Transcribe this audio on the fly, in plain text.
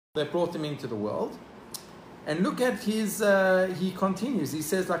that brought him into the world. And look at his, he continues, he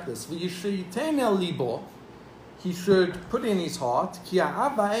says like this, he should put in his heart, they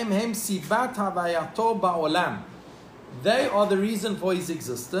are the reason for his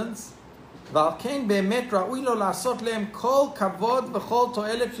existence. He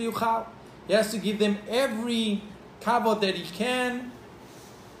has to give them every kavod that he can.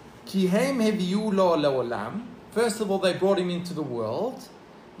 First of all, they brought him into the world.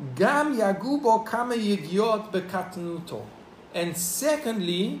 And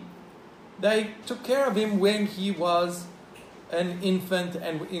secondly, they took care of him when he was an infant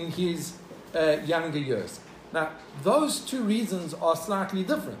and in his younger years. Now, those two reasons are slightly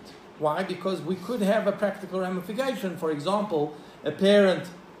different. Why? Because we could have a practical ramification. For example, a parent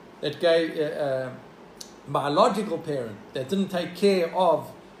that gave a biological parent that didn't take care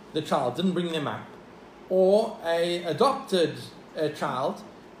of the child, didn't bring them up, or a adopted child,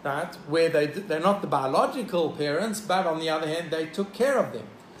 right, where they're not the biological parents, but on the other hand, they took care of them.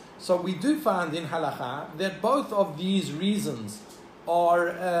 So we do find in halakha that both of these reasons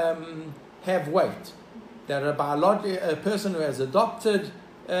are have weight. That a person who has adopted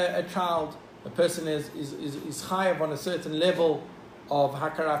a child, a person is chayav on a certain level of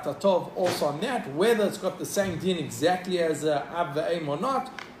hakarat hatov, also on that, whether it's got the same din exactly as Av V'Eim or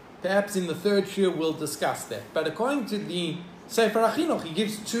not, perhaps in the third shir we'll discuss that. But according to the Sefer HaChinuch, he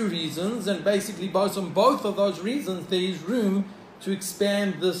gives two reasons, and basically both on both of those reasons there is room to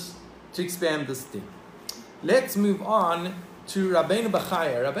expand this thing. Let's move on to Rabbeinu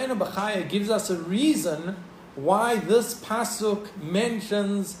Bechaya. Rabbeinu Bechaya gives us a reason why this pasuk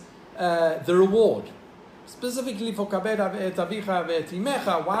mentions the reward. Specifically for Kabed et Avicha ve'et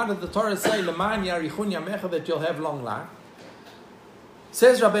Imecha, why did the Torah say L'man yarichun yamecha, that you'll have long life?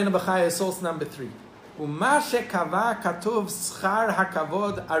 Says Rabbeinu Bechaya, source number 3. Why did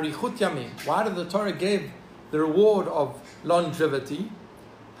the Torah give the reward of longevity?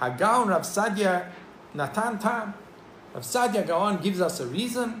 Hagaon Rav Sadia Natan Tam. Rav Sadia Gaon gives us a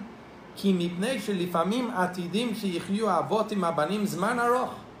reason.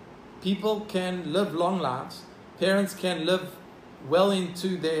 People can live long lives. Parents can live well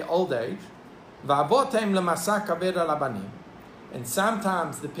into their old age. And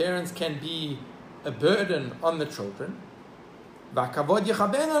sometimes the parents can be a burden on the children, and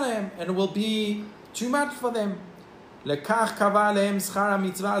it will be too much for them. And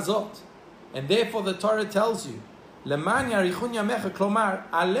therefore the Torah tells you,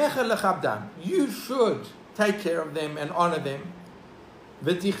 you should take care of them and honor them.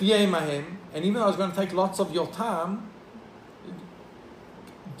 And even though it's going to take lots of your time,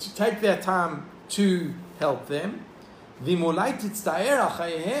 to take their time to help them, you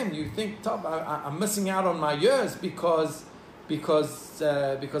think, I'm missing out on my years because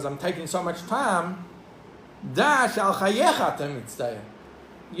I'm taking so much time.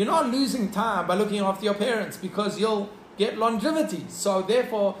 You're not losing time by looking after your parents, because you'll get longevity. So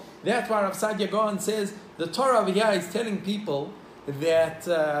therefore, that's why Rav Sadia Gaon says the Torah over here is telling people that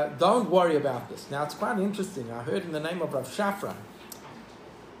don't worry about this. Now it's quite interesting. I heard in the name of Rav Shafran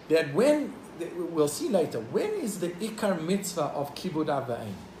that we'll see later, when is the Ikar mitzvah of Kibud Av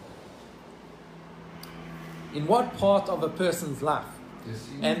V'Eim? In what part of a person's life?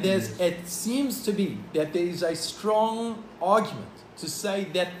 And it seems to be that there is a strong argument to say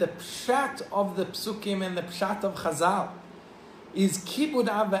that the pshat of the psukim and the pshat of Chazal is Kibud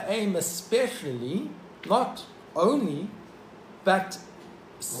Av V'Eim, especially, not only, but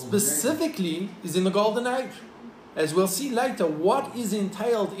specifically is in the Golden Age. As we'll see later, what is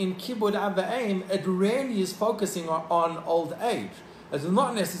entailed in Kibud Av V'Eim, it really is focusing on old age. It's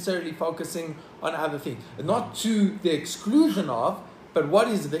not necessarily focusing on other things. Not to the exclusion of, but what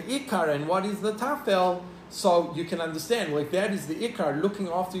is the Ikar and what is the Tafel, so you can understand, well, if that is the Ikar, looking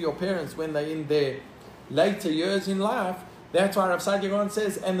after your parents when they're in their later years in life, that's why Rav Sadia Gaon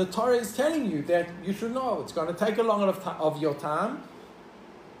says, and the Torah is telling you that you should know, it's going to take a lot of your time.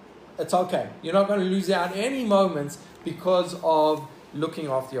 It's okay. You're not going to lose out any moments because of looking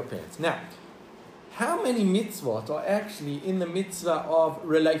after your parents. Now, how many mitzvot are actually in the mitzvah of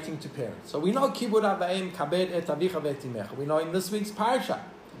relating to parents? So we know Kibud Av V'Eim, Kabed et Avicha ve'et Imecha. We know in this week's parasha,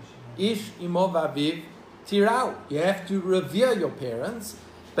 Ish imo v'aviv tirau. You have to revere your parents,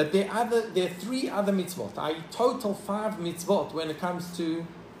 but there are 3 other mitzvot. I total 5 mitzvot when it comes to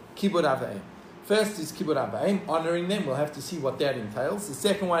Kibud Av V'Eim. First is Kibud Av V'Eim, honoring them. We'll have to see what that entails. The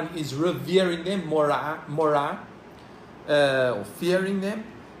second one is revering them, morah, or fearing them.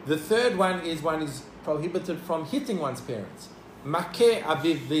 The third one is prohibited from hitting one's parents. Makeh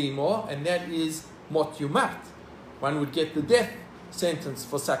aviv v'imo, and that is mot yumat. One would get the death sentence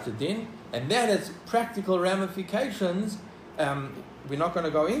for such a din, and that has practical ramifications. We're not going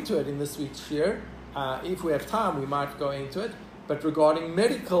to go into it in this week's shir. If we have time, we might go into it. But regarding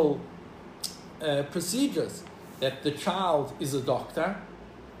medical procedures, that the child is a doctor,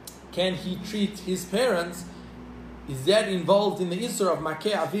 can he treat his parents? Is that involved in the Isur of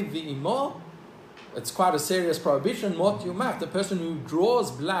Makeh Aviv V'Imo? It's quite a serious prohibition. Mot Yumat, the person who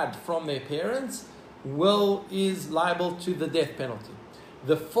draws blood from their parents is liable to the death penalty.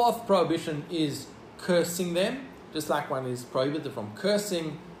 The fourth prohibition is cursing them, just like one is prohibited from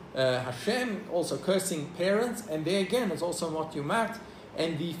cursing Hashem, also cursing parents, and there again is also Mot Yumat.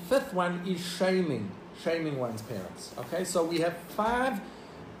 And the fifth one is shaming one's parents. Okay, so we have 5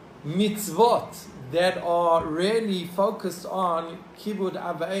 mitzvot that are really focused on kibud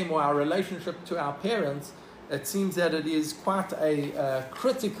avaim, or our relationship to our parents. It seems that it is quite a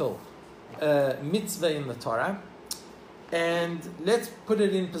critical mitzvah in the Torah. And let's put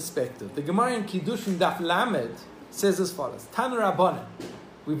it in perspective. The Gemara in Kiddushin Daf Lamed says as follows: Tan Rabbanan,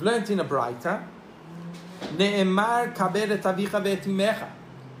 we've learned in a Braita, Ne'emar kabed et avicha ve'et imecha.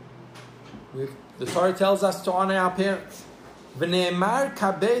 The Torah tells us to honor our parents. V'ne'emar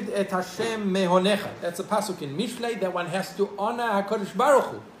kabed et Hashem mehonecha. That's a pasuk in Mishlei that one has to honor HaKadosh Baruch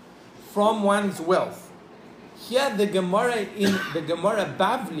Hu from one's wealth. Here the Gemara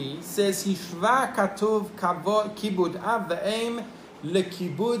Bavli says Hishva katuv kibud av ve'em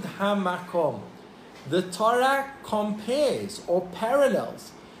lekibud hamakom. The Torah compares or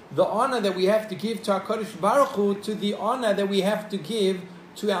parallels the honor that we have to give to HaKadosh Baruch Hu to the honor that we have to give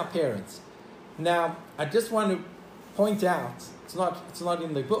to our parents. Now, I just want to point out, it's not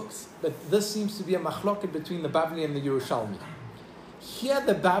in the books, but this seems to be a machloket between the Bavli and the Yerushalmi. Here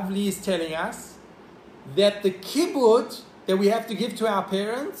the Bavli is telling us that the kibud that we have to give to our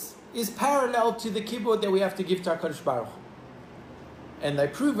parents is parallel to the kibud that we have to give to HaKadosh Baruch Hu. And they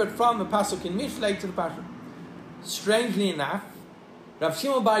prove it from the pasuk in Mishlei to the pasuk. Strangely enough, Rav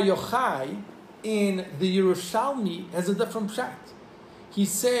Shimon Bar Yochai in the Yerushalmi has a different pshat. He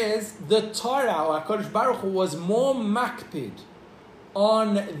says the Torah, or HaKadosh Baruch Hu, was more makpid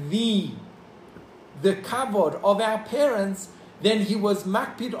on the kavod of our parents than he was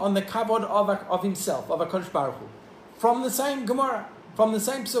makpid on the kavod of himself, of HaKadosh Baruch Hu. From the same Gemara, from the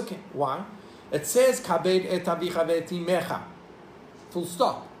same psukim. Why? It says, kabed et avicha ve'et imecha. Full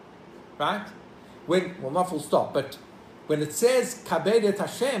stop. Right? Not full stop, but when it says kabed et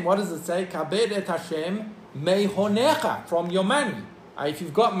Hashem, what does it say? Kabed et Hashem mehonecha, from your money. If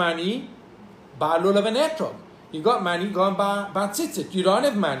you've got money, buy a lulav and etrog. You've got money, go and buy tzitzit. You don't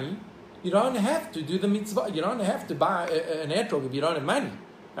have money, you don't have to do the mitzvah. You don't have to buy an etrog if you don't have money.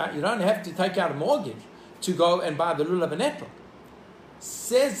 Right? You don't have to take out a mortgage to go and buy the lulav and etrog.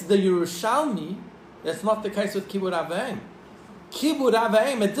 Says the Yerushalmi, that's not the case with kibud avaim. Kibud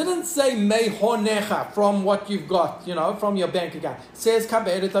avaim, it didn't say mehonecha, from what you've got, from your bank account. It says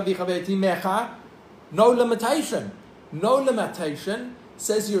kabed et avicha ve'et imecha, no limitation. No limitation,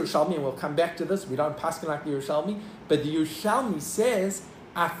 says Yerushalmi, and we'll come back to this. We don't paskin like the Yerushalmi, but the Yerushalmi says,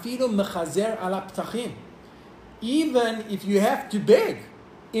 afilu mechazer ala ptachim. Even if you have to beg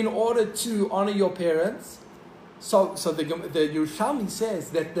in order to honor your parents, so the Yerushalmi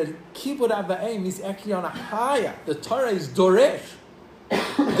says that the kibud avaim is actually on a higher. The Torah is doresh,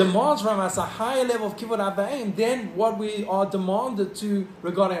 demands from us a higher level of kibud avaim than what we are demanded to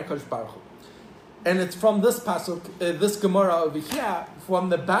regarding HaKadosh Baruch Hu. And it's from this pasuk, this Gemara over here, from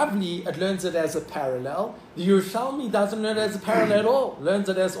the Bavli, it learns it as a parallel. The Yerushalmi doesn't learn it as a parallel at all, learns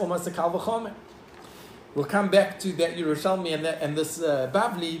it as almost a kal v'chomer. We'll come back to that Yerushalmi and this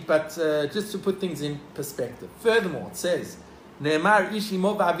Bavli, but just to put things in perspective. Furthermore, it says, Ne'emar ish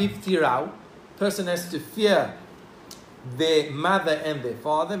imo v'aviv tirau, person has to fear their mother and their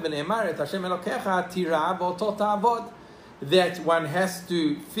father, v'ne'emar et Hashem elokecha tira v'oto ta'avod, that one has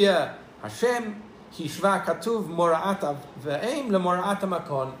to fear Hashem. Hishva katuv mora'at ve'em le'mora'at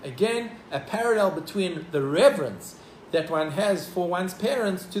makon. Again, a parallel between the reverence that one has for one's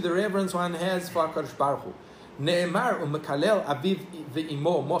parents to the reverence one has for HaKadosh Baruch Hu. Ne'emar u'mekalel aviv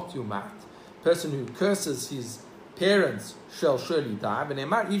ve'imo mot yumat. Person who curses his parents shall surely die.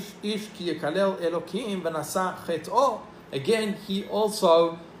 Ve'ne'emar ish ki yekalel elokim v'nasa chet'o. Again, he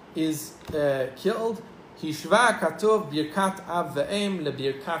also is killed. Hishva katuv birkat av ve'em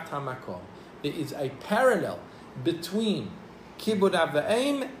lebirkat hamakom. There is a parallel between kibud av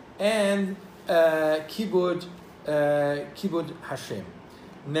ve'em and kibud Hashem.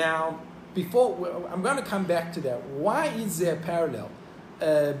 Now, I'm going to come back to that. Why is there a parallel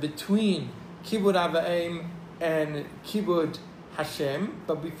between kibud av ve'em and kibud Hashem?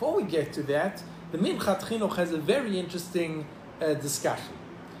 But before we get to that, the Minchat Chinuch has a very interesting discussion.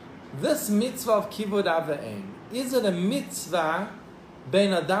 This mitzvah of kibud av v'em, is it a mitzvah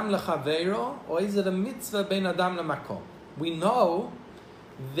ben adam lechavero, or is it a mitzvah ben adam lemakom? We know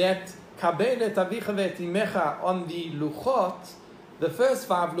that kabed et avicha ve'et imecha on the luchot, the first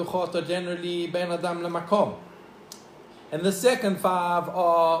 5 luchot are generally ben adam lemakom, and the second 5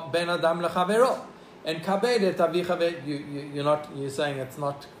 are ben adam lechavero. And kabed et avicha ve'et, you're saying it's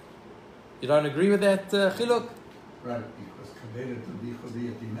not. You don't agree with that chiluk? Right, because kabed et avicha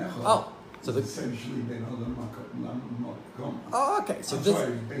ve'et imecha. Oh. So essentially ben adam lemakom. Oh, okay. So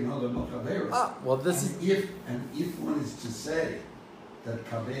ben adam lechavero. Ah, well, this is. If one is to say that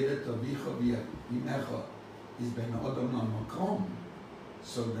kabed et avicha ve'et imecha is ben adam lemakom,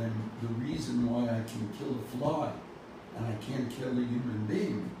 so then the reason why I can kill a fly and I can't kill a human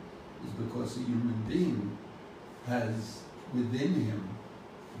being is because a human being has within him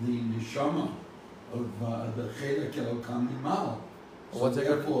the neshama of the chelek elokam mimal. So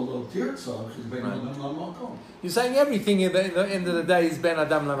therefore, lo tirtzach is ben adam lamakom. You're saying everything at the end of the day is ben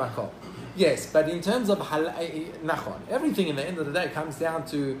adam lamakom. Yes, but in terms of nachon, everything in the end of the day comes down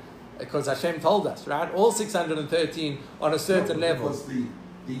to, because Hashem told us, right? All 613 on a certain level. Because the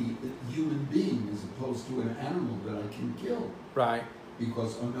human being is opposed to an animal that I can kill. Right.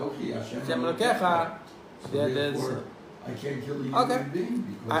 Because Anochi Hashem Elokecha, therefore I can't kill a human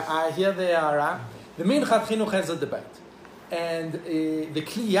being. Because I hear they are. The Minchat Chinuch has a debate. And the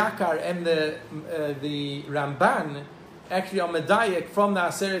Kli Yakar and the Ramban actually are medayek from the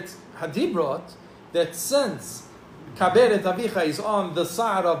Aseret Hadibrot that since Kabed et Avicha is on the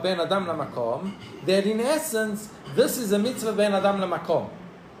side of Ben Adam Lamakom, that in essence this is a mitzvah Ben Adam Lamakom.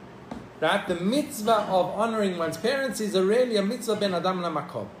 Right? The mitzvah of honoring one's parents is really a mitzvah Ben Adam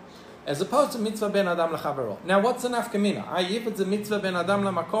Lamakom, as opposed to mitzvah Ben Adam Lachavero. Now, what's an nafkamina? If it's a mitzvah Ben Adam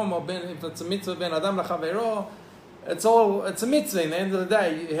Lamakom, or if it's a mitzvah Ben Adam Lachavero, it's a mitzvah. In the end of the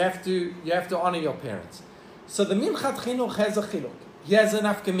day, you have to honor your parents. So the Minchat Chinuch has a chiluk. He has a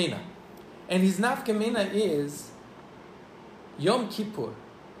nafkamina, and his nafkamina is Yom Kippur.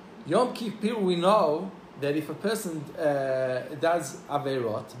 Yom Kippur, we know that if a person does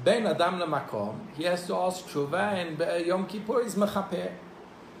averot, ben adam lemakom, he has to ask tshuva, and Yom Kippur is mechaper.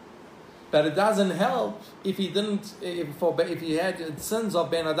 But it doesn't help if he didn't. If he had sins of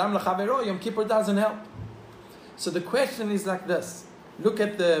ben adam lechavero, Yom Kippur doesn't help. So the question is like this. Look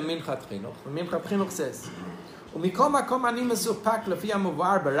at the Minchat Chinuch. The Minchat Chinuch says, "Umikom makom ani mesupak lefi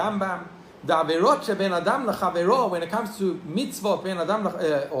hamuvar berambam." The averot sheben adam lechavero, when it comes to mitzvot ben adam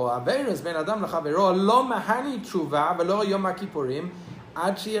or averos ben adam lechavero, lo mahani tshuva velo Yom Kippurim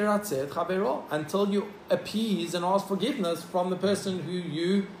ad sheyiratzeh chavero, until you appease and ask forgiveness from the person who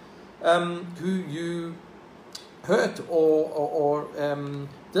you hurt or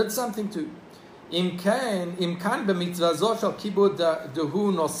did something to. Im kan b'mitzvah zot shel kibud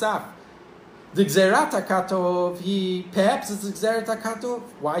dehu nosaf. The Gzerat HaKatov, perhaps it's the Gzerat HaKatov.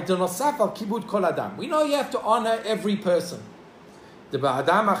 Why do nosaf al kibud kol adam? We know you have to honor every person. The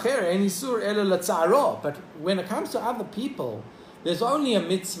ba'adam acher en isur elo letzaro. But when it comes to other people, there's only a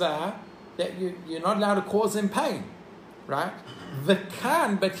mitzvah that you're not allowed to cause them pain, right?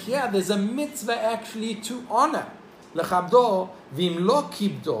 V'kan, but here there's a mitzvah actually to honor. Lechabdo v'im lo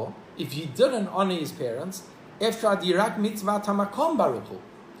kibdo. If he didn't honor his parents, efshad yirak mitzvah tamakom baruchu.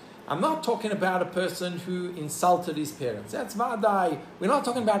 I'm not talking about a person who insulted his parents. That's vadai. We're not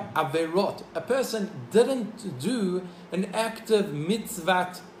talking about averot. A person didn't do an active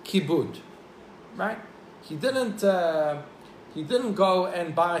mitzvat kibud, right? He didn't go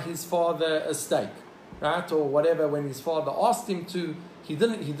and buy his father a steak, right, or whatever. When his father asked him to, he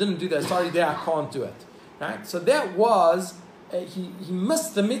didn't do that. Sorry, there I can't do it, right? So that was he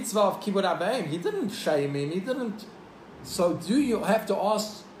missed the mitzvah of kibud abayim. He didn't shame him. He didn't. So do you have to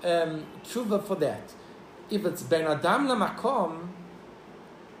ask tshuva for that? If it's ben adam lamakom,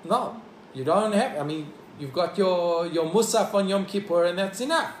 no, you don't have. I mean, you've got your musaf on Yom Kippur, and that's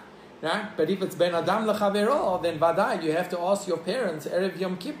enough, right? But if it's ben adam lechavero, then vaday you have to ask your parents erev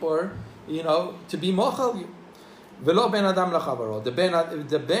Yom Kippur, to be mochel. Velo ben adam lechavero. The ben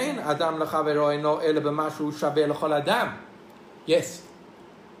adam lechavero eno ele b'mashu shabeh lechol adam. Yes.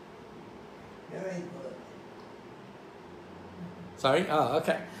 Very good. Sorry? Oh,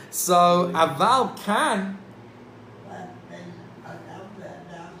 okay. So, aval kan. But then Adam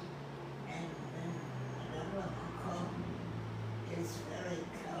and Adam is very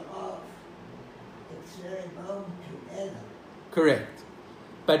cut off. It's very bound together. Correct.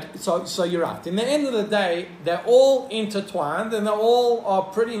 But so you're right. In the end of the day, they're all intertwined and they all are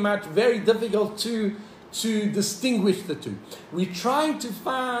pretty much very difficult to distinguish the two. We're trying to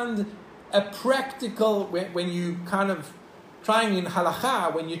find a practical, when you kind of trying in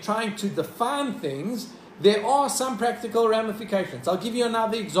halakha, when you're trying to define things, there are some practical ramifications. I'll give you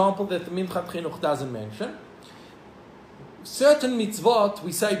another example that the Minchat Chinuch doesn't mention. Certain mitzvot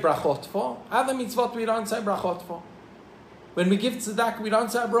we say brachot for, other mitzvot we don't say brachot for. When we give tzedakah, we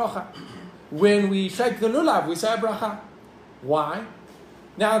don't say a bracha. When we shake the lulav, we say a bracha. Why?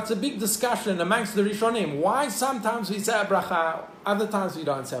 Now it's a big discussion amongst the Rishonim. Why sometimes we say a bracha, other times we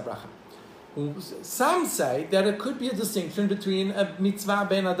don't say a bracha? Some say that it could be a distinction between a mitzvah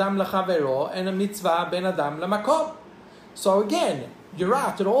ben adam lechavero and a mitzvah ben adam lemakom. So again, you're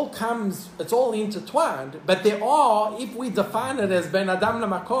right, it's all intertwined, but there are, if we define it as ben adam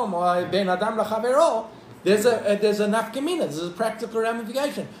lemakom or ben adam lechavero, there's a nafkamina, there's a practical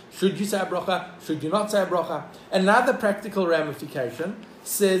ramification. Should you say a bracha? Should you not say a bracha? Another practical ramification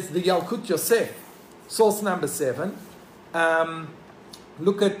says the Yalkut Yosef, source number 7.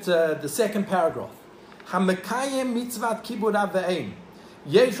 Look at the second paragraph. Hamekayem mitzvat kibud av v'ein.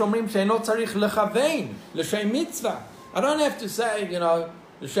 Yesh omrim she'eno tzarich lechavein l'shem mitzvah. I don't have to say,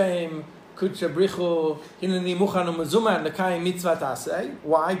 l'shem kudsha brichu hineni muchan u'mezuman lekayem mitzvah tasei.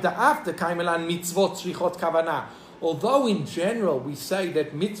 Why? Da'af dekayem elan mitzvot shrichot kavana. Although in general we say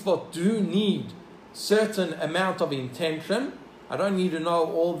that mitzvot do need certain amount of intention, I don't need to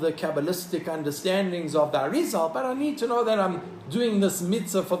know all the Kabbalistic understandings of the Arizal, but I need to know that I'm doing this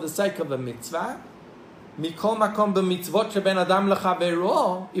mitzvah for the sake of a mitzvah. Mikol makom b'mitzvot sheben adam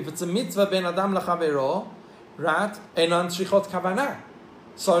lechavero. If it's a mitzvah ben adam lechavero, right? Enon shrichot kavana.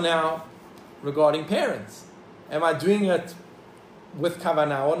 So now, regarding parents, am I doing it with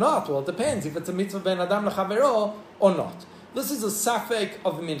kavana or not? Well, it depends if it's a mitzvah ben adam lechavero or not. This is a safek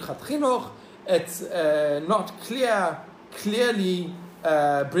of the Minchat Chinuch. It's not clearly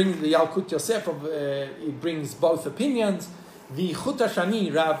brings the Yalkut Yosef, it brings both opinions. The Chut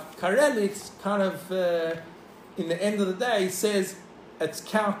HaShani, Rav Karelitz, kind of, in the end of the day, says it's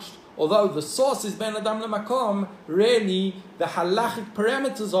couched, although the source is Ben Adam Lemakom, really the halachic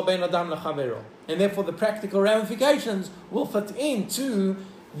parameters are Ben Adam Lechavero. And therefore the practical ramifications will fit into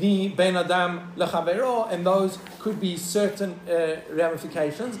the Ben Adam Lechavero, and those could be certain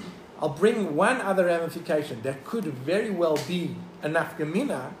ramifications. I'll bring one other ramification that could very well be a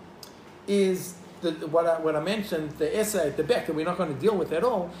nafkamina, is what I mentioned, the essay at the back that we're not going to deal with at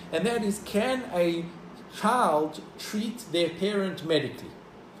all, and that is, can a child treat their parent medically?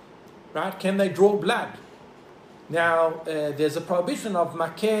 Right? Can they draw blood? Now, there's a prohibition of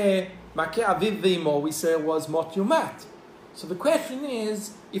makeh aviv v'imo, we say was mot yumat. So the question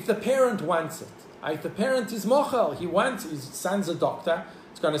is, if the parent wants it, if the parent is mochel, he wants, his son's a doctor,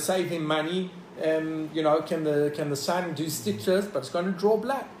 it's going to save him money, can the son do stitches, but it's going to draw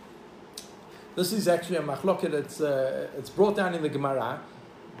blood. This is actually a machloket, it's brought down in the Gemara.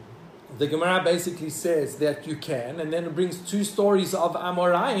 The Gemara basically says that you can, and then it brings two stories of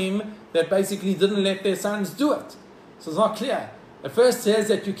Amoraim that basically didn't let their sons do it. So it's not clear. At first says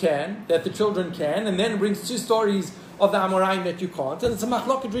that you can, that the children can, and then it brings two stories of the Amoraim that you can't. And it's a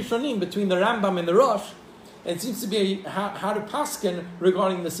machloket rishonim between the Rambam and the Rosh. And it seems to be how to paskin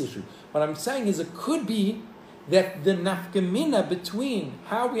regarding this issue. What I'm saying is it could be that the nafkamina between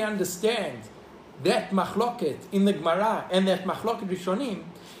how we understand that machloket in the Gemara and that machloket rishonim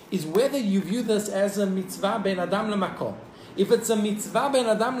is whether you view this as a mitzvah ben adam lemakom. If it's a mitzvah ben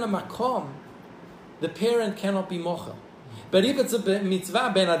adam lemakom, the parent cannot be mochel. But if it's a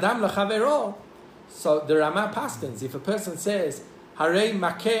mitzvah ben adam lechavero, so the Rama paskins, if a person says, Harei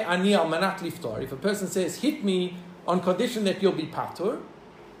makeh ani al manat liftor, if a person says, hit me on condition that you'll be patur,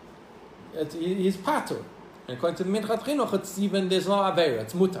 he's patur. And according to the Minchat Chinuch, it's even, there's no aveira,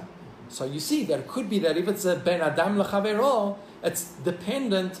 it's mutar. So you see that it could be that if it's a ben adam lechavero, it's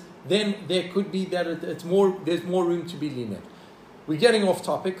dependent, then there could be that there's more room to be lenient. We're getting off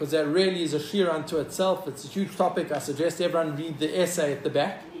topic because that really is a shir unto itself. It's a huge topic. I suggest everyone read the essay at the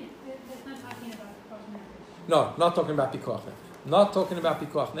back. That's not talking about Pikuach Nefesh. No, not talking about Pikuach Nefesh. Not talking about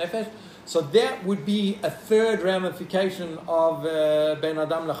Pikuach Nefesh. So that would be a third ramification of Ben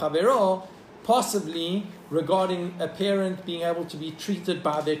Adam Lechavero, possibly regarding a parent being able to be treated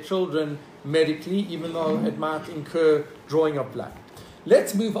by their children medically, even though it might incur drawing of blood.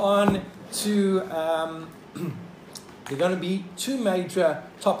 Let's move on to, there are going to be two major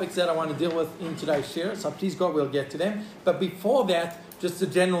topics that I want to deal with in today's share, so please God, we'll get to them. But before that, just a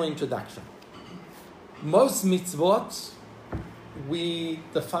general introduction. Most mitzvot, we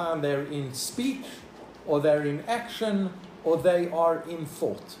define they're in speech, or they're in action, or they are in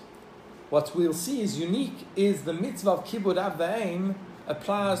thought. What we'll see is unique is the mitzvah of Kibud Av V'Eim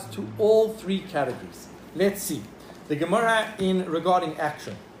applies to all three categories. Let's see. The Gemara in regarding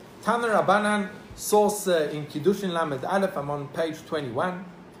action. Tana Rabbanan, source in Kiddushin Lamed Aleph. I'm on page 21.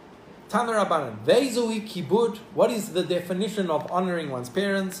 Tana Rabbanan, Veizui kibud. What is the definition of honoring one's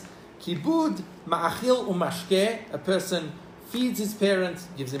parents? Kibud ma'achil umashke. A person feeds his parents,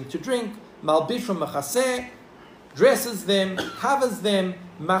 gives them to drink. Malbish umachaseh, dresses them, covers them.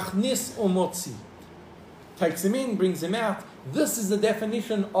 Machnis umotzi, takes them in, brings them out. This is the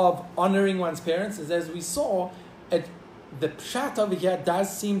definition of honoring one's parents. As we saw, the pshat over here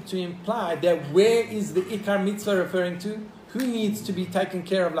does seem to imply that where is the ikar mitzvah referring to? Who needs to be taken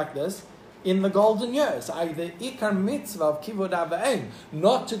care of like this? In the golden years. The ikar mitzvah of kivud av v'em,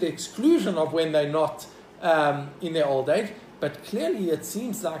 not to the exclusion of when they're not in their old age, but clearly it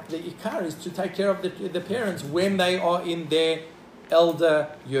seems like the ikar is to take care of the parents when they are in their elder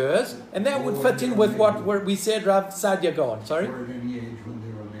years, and that would fit in with what we said. Rav Sadia, go on. Sorry. Or at any age when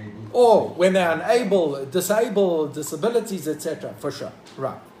they're unable. Or when they're unable, disabled, disabilities, etc. For sure,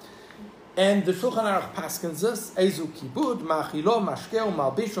 right. And the Shulchan Aruch paskins this: Ezu kibud, ma'achilo, mashkeu,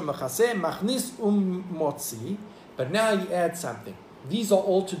 malbishu, mechaseh, machnis motzi. But now he adds something. These are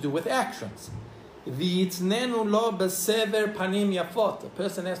all to do with actions. V'yitnenu lo besever panim yafot. A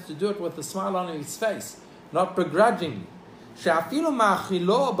person has to do it with a smile on his face, not begrudgingly. She'afilu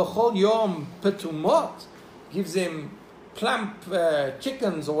ma'achilo b'chol yom petumot, gives him plump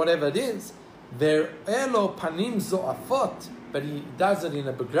chickens or whatever it is. Ve'elo panim zo'afot, but he does it in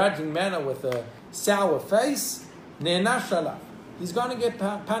a begrudging manner with a sour face. Ne'enash alav, he's going to get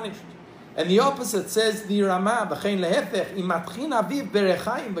punished. And the opposite says the Rama, v'chein lehefech, imatchin aviv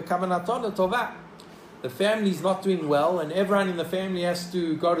berechaim v'kavanato l'tovah. The family is not doing well, and everyone in the family has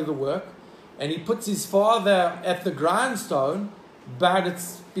to go to the work. And he puts his father at the grindstone, but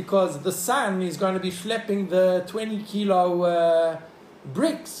it's because the son is going to be schlepping the 20 kilo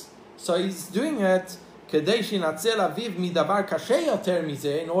bricks. So he's doing it in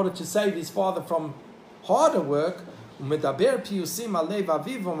order to save his father from harder work. And he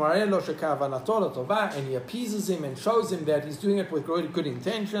appeases him and shows him that he's doing it with good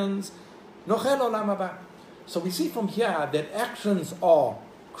intentions. So we see from here that actions are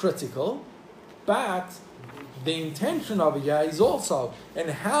critical, but the intention over here is also,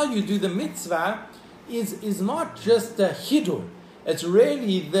 and how you do the mitzvah is not just the hidur. It's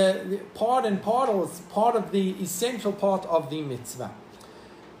really the part and parcel, it's part of the essential part of the mitzvah.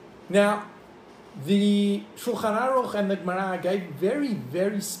 Now, the Shulchan Aruch and the Gemara gave very,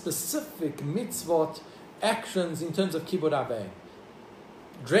 very specific mitzvot actions in terms of kibud av v'em.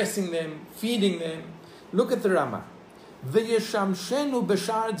 Dressing them, feeding them. Look at the Rama. V'yeshamshenu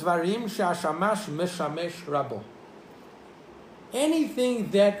b'shar dvarim she'ashamash meshamesh rabo. Anything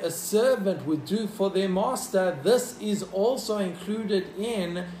that a servant would do for their master, this is also included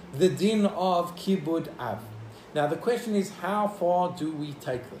in the din of kibud av. Now the question is, how far do we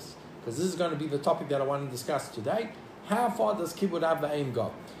take this? Because this is going to be the topic that I want to discuss today. How far does kibud av v'em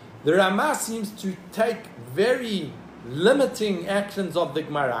go? The Rama seems to take very limiting actions of the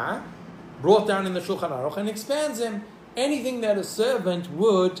Gemara, brought down in the Shulchan Aruch, and expands them. Anything that a servant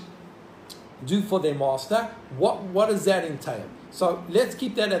would do for their master, what does that entail? So let's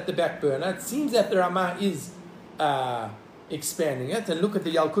keep that at the back burner. It seems that the Rama is expanding it. And look at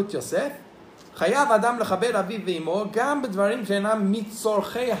the Yalkut Yosef. Chayav adam lechaber aviv ve'imo gam b'dvarim she'enam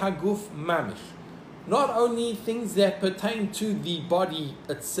mitzorchei haguf mamish. Not only things that pertain to the body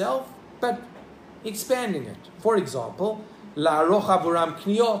itself, but expanding it. For example, la'aroch avuram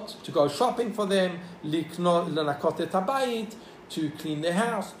kniot, to go shopping for them, l'nakot et habayit, to clean the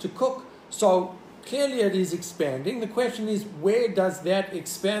house, to cook. So clearly it is expanding. The question is, where does that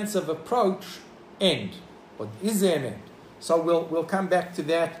expansive approach end? Or is there an end? So we'll come back to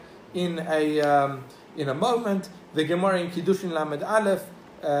that in a moment. The Gemara in Kiddushin Lamed Aleph.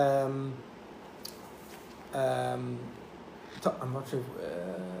 I'm not sure.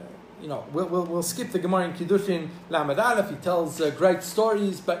 We'll skip the Gemara in Kiddushin Lamed Aleph. He tells great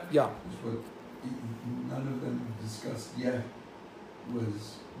stories, but yeah. What none of them discussed yet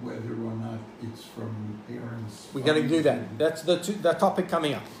was whether or not it's from parents. We're going to do that. That's the topic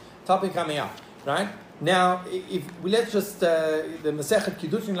coming up. Right? Now, let's just, the Masechet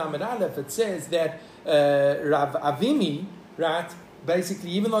Kiddushin Lamed Aleph, it says that Rav Avimi, right,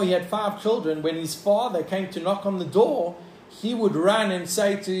 basically, even though he had 5 children, when his father came to knock on the door, he would run and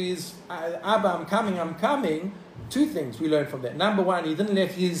say to his Abba, I'm coming. 2 things we learned from that. Number 1, he didn't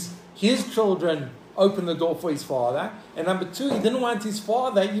let his children open the door for his father. And number 2, he didn't want his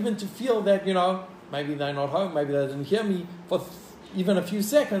father even to feel that, maybe they're not home, maybe they didn't hear me for even a few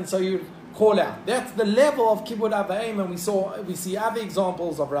seconds, so you call out. That's the level of kibud av v'em, and we see other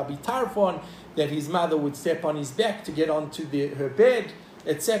examples of Rabbi Tarfon, that his mother would step on his back to get onto her bed,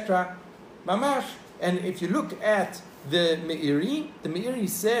 etc. Mamash. And if you look at the Meiri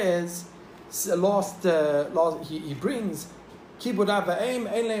says, he brings Kibud Av V'Em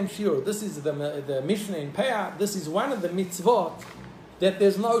Ein Lehem Shiur. This is the Mishnah in Peah. This is one of the mitzvot that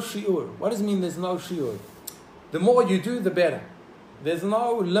there's no shiur. What does it mean there's no shiur? The more you do, the better. There's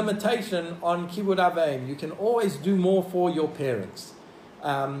no limitation on Kibud Av V'Em. You can always do more for your parents.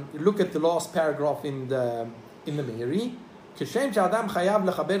 Look at the last paragraph in the Meiri. Kishem she'adam chayav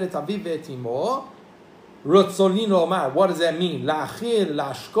lechaber et aviv ve'et imo. Rotzolin lomar. What does that mean? La'achil,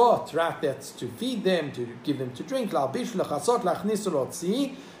 la'ashkot. Right? That's to feed them, to give them to drink. La'albish, la'chasot, la'achnis,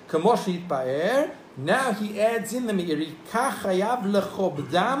 la'otzi. Kamo she'itpa'er. Now he adds in the Meiri, Kach chayav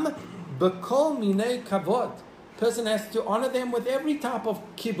lechobdam b'kol minei kavod. Person has to honor them with every type of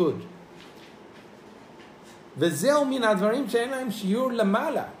kibud. V'zeh min advarim she'en lahem shiur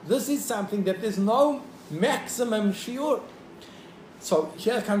lemala. This is something that there's no maximum shiur. So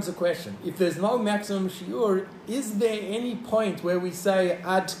here comes the question. If there's no maximum shiur, is there any point where we say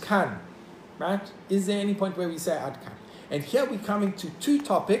ad kan? Right? Is there any point where we say ad kan? And here we're coming to two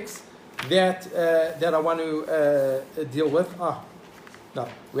topics that I want to deal with. No,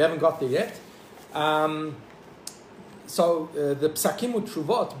 we haven't got there yet. So the Psakim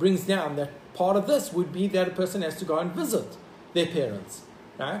U'Tshuvot brings down that part of this would be that a person has to go and visit their parents,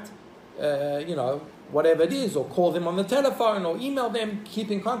 right? Whatever it is, or call them on the telephone, or email them, keep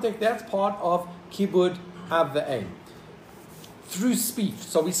in contact. That's part of Kibud Av V'Em. Through speech.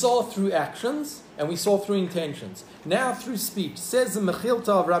 So we saw through actions, and we saw through intentions. Now through speech. Says the Mechilta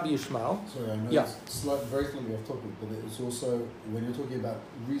of Rabbi Yishmael. Sorry, I know it's very slightly off topic, but it's also, when you're talking about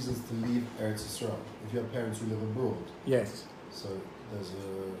reasons to leave Eretz Yisrael, if you have parents who live abroad. Yes. So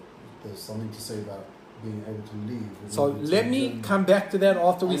there's something to say about being able to leave. So let me come back to that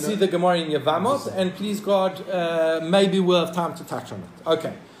after we see the Gemara in Yevamot, and please God, maybe we'll have time to touch on it.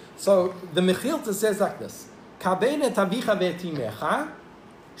 Okay. So the Mechilta says like this. Kabel et avicha ve'et imecha,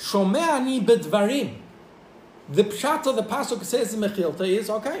 shomeh ani bedvarim. The pshat of the pasuk says the Mechilta is,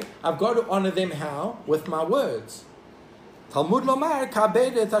 okay, I've got to honor them how? With my words. Talmud lomar,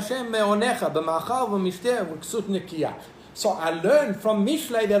 kabel et Hashem me'onecha, b'machal v'mishteh v'ksut nekiyah. So I learned from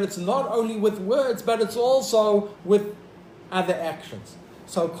Mishlei that it's not only with words, but it's also with other actions.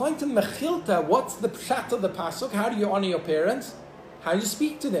 So according to Mechilta, what's the pshat of the pasuk? How do you honor your parents? How you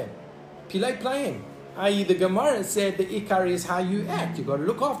speak to them. Pilei playing. I.e. the Gemara said the ikar is how you act. You've got to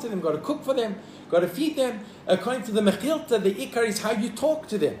look after them, you've got to cook for them, you've got to feed them. According to the Mechilta, the ikar is how you talk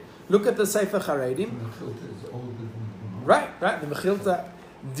to them. Look at the Sefer Charedim. Mechilta is older than Right. The Mechilta.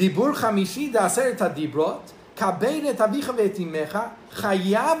 Dibur chamishi da'aseret hadibrot. Kabel et avicha ve'et imecha.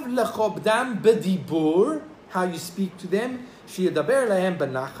 Chayav lechobdam bedibur. How you speak to them. Sheyedaber lahem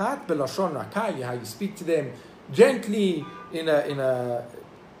benachat. Belashon rakah. How you speak to them gently in a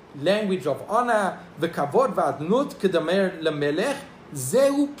language of honor. V'kavod v'adnut kedamer lemelech.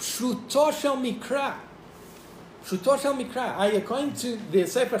 Zeu pshuto shel mikra. Pshuto shel mikra. According to the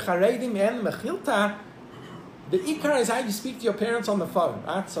Sefer Charedim and Mechilta, the ikar is how you speak to your parents on the phone,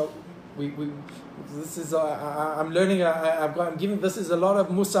 right? So we this is I'm learning. I'm giving this is a lot of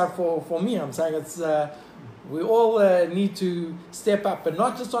musar for me. I'm saying it's we all need to step up, but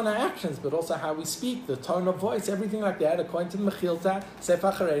not just on our actions, but also how we speak, the tone of voice, everything like that. According to the Mechilta,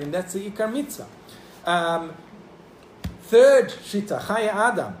 Sefer Charedim, that's the ikar mitzvah. Third shita, Chaya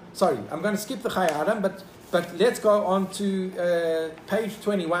Adam. Sorry, I'm going to skip the Chaya Adam, but let's go on to page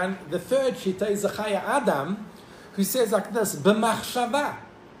 21. The third shita is the Chaya Adam, who says like this: b'machshava,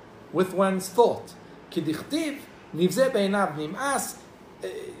 with one's thought. Kidichtiv nivzeh beinav nim'as.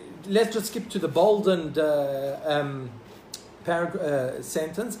 Let's just skip to the boldened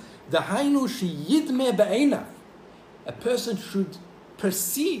sentence. Dahainu sheyidmeh beinav. A person should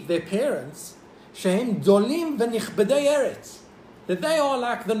perceive their parents shehem dolim v'nichbedei eretz, that they are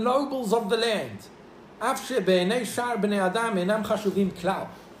like the nobles of the land. Af shebe'nei shar bnei adam enam chashuvim klal.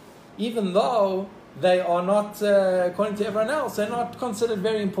 Even though they are not, according to everyone else, they're not considered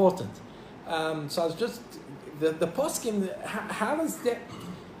very important. So it's just the poskim. How does that?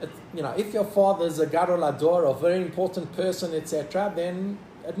 If your father is a gadol ador, a very important person, etc., then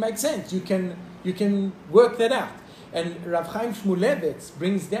it makes sense. You can work that out. And Rav Chaim Shmulevitz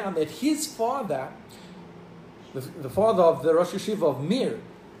brings down that his father, the father of the Rosh Yeshiva of Mir,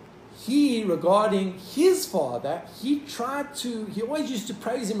 regarding his father, he always used to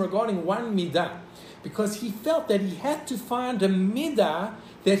praise him regarding one midah, because he felt that he had to find a midah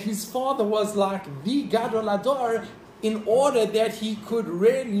that his father was like the Gadol Ador in order that he could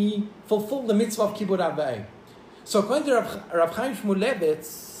really fulfill the mitzvah of Kibud Av V'Em. So according to Rav Chaim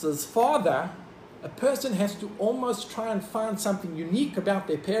Shmulevitz's father, a person has to almost try and find something unique about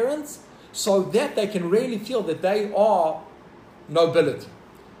their parents, so that they can really feel that they are nobility.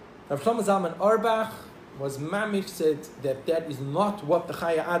 Rav Shlomo Zalman Auerbach was mamish, said that is not what the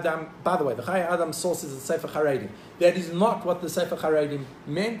Chaya Adam, by the way, the Chaya Adam source is the Sefer Haredim. That is not what the Sefer Haredim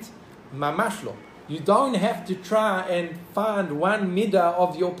meant, mamash lo. You don't have to try and find one midah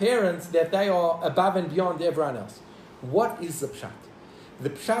of your parents that they are above and beyond everyone else. What is the pshat? The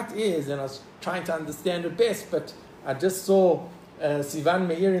pshat is, and I was trying to understand it best, but I just saw Sivan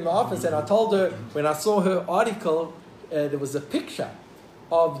Meir in the office, and I told her, when I saw her article, there was a picture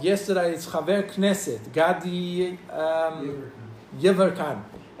of yesterday's Chaver Knesset, Gadi Yeverkan,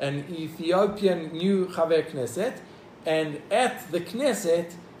 an Ethiopian new Chaver Knesset, and at the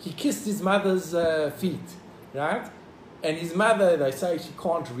Knesset, he kissed his mother's feet, right? And his mother, they say she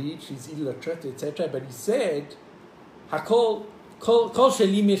can't read, she's illiterate, etc., but he said, Hakol Kol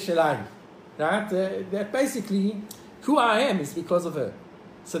Sheli Mishelai, right? That basically, who I am is because of her.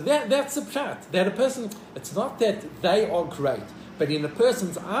 So that's the pshat. That a person, it's not that they are great, but in a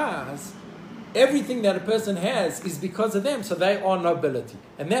person's eyes, everything that a person has is because of them, so they are nobility.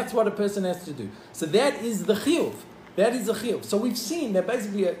 And that's what a person has to do. So that is the chiyuv. That is the chiyuv. So we've seen that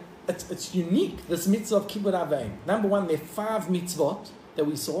basically it's unique, this mitzvah of kibbud av v'em. Number one, there are 5 mitzvot that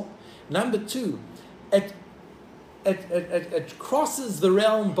we saw. Number 2, it crosses the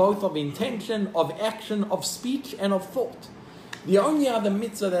realm both of intention, of action, of speech, and of thought. The only other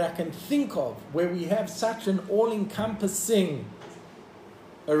mitzvah that I can think of where we have such an all-encompassing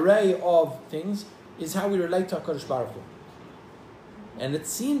array of things is how we relate to HaKadosh Baruch Hu. And it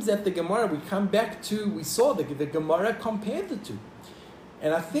seems that the Gemara, we come back to, we saw the Gemara compared the two.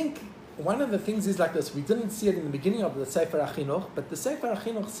 And I think one of the things is like this. We didn't see it in the beginning of the Sefer HaChinuch, but the Sefer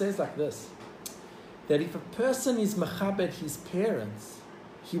HaChinuch says like this, that if a person is mechabed his parents,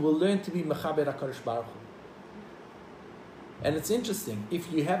 he will learn to be mechabed HaKadosh Baruch Hu. And it's interesting,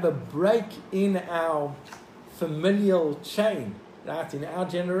 if you have a break in our familial chain, right, in our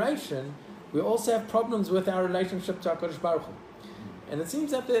generation, we also have problems with our relationship to HaKadosh Baruch Hu. And it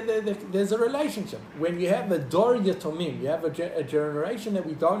seems that there's a relationship. When you have a dor yatomim, you have a generation that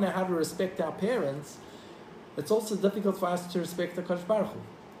we don't know how to respect our parents, it's also difficult for us to respect HaKadosh Baruch Hu.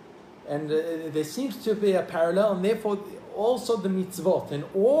 And there seems to be a parallel, and therefore also the mitzvot and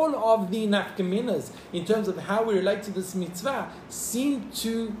all of the nafkaminas in terms of how we relate to this mitzvah seem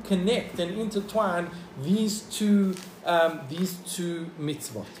to connect and intertwine these two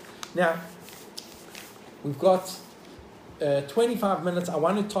mitzvot. Now, we've got 25 minutes. I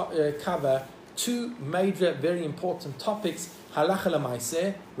want to cover 2 major, very important topics, halacha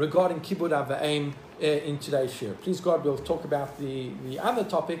l'maaseh, regarding kibbud av v'em in today's shir. Please God, we'll talk about the other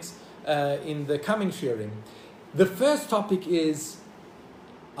topics in the coming shirim. The first topic is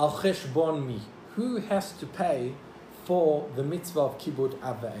al cheshbon mi. Who has to pay for the mitzvah of kibbud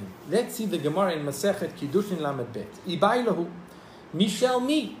av v'em? Let's see the Gemara in Masechet Kiddushin Lamed Bet. Ibai lahu, mishel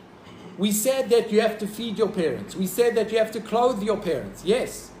mi. We said that you have to feed your parents. We said that you have to clothe your parents.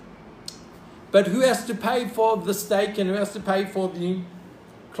 Yes. But who has to pay for the steak and who has to pay for the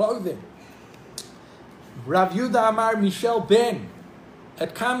clothing? Rav Yudah Amar Mishel Ben.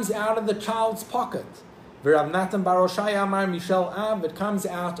 It comes out of the child's pocket. Rav Natan Bar Oshaya Amar Mishel Av. It comes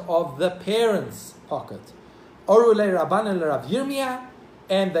out of the parents' pocket. Orule Rabbanan Rav Yirmiyah.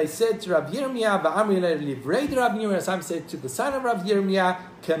 And they said to Rav Yirmiyah, V'amri livrei Rav Yirmiyah, some said to the son of Rav Yirmiyah,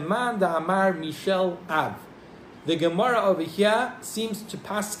 Command Amar Mishel Av. The Gemara over here seems to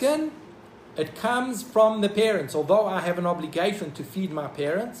paskin, it comes from the parents. Although I have an obligation to feed my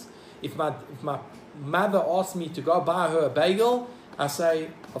parents, if my mother asks me to go buy her a bagel, I say,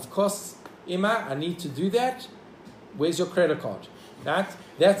 of course, Ima, I need to do that. Where's your credit card? Right?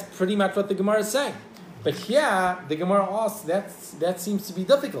 That's pretty much what the Gemara is saying. But here, the Gemara asks, that seems to be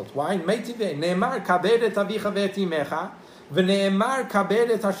difficult. Why? Ne'emar kabedet avicha ve'etimecha, v'ne'emar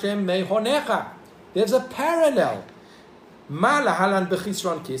kabedet Hashem me'honecha. There's a parallel. Ma lahalan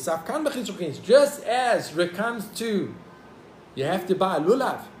b'chisron kisaf, kan b'chisron kisaf. Just as it comes to, you have to buy a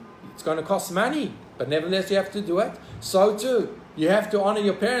lulav. It's going to cost money, but nevertheless you have to do it. So too, you have to honor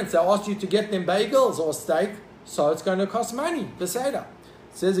your parents. They ask you to get them bagels or steak, so it's going to cost money. Beseda.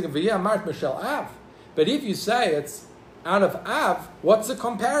 Says v'yeh amart Mishel Av. But if you say it's out of Av, what's the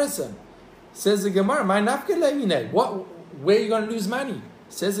comparison? Says the Gemara, my nafka le'minei. Where are you going to lose money?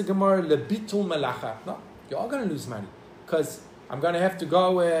 Says the Gemara, lebitul melacha. No, you are going to lose money because I'm going to have to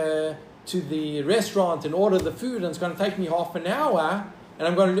go to the restaurant and order the food, and it's going to take me half an hour.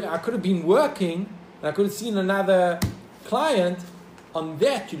 And I could have been working, and I could have seen another client. On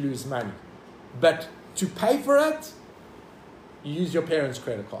that, you lose money. But to pay for it, you use your parents'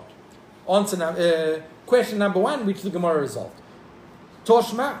 credit card. Question number 1, which the Gemara resolved.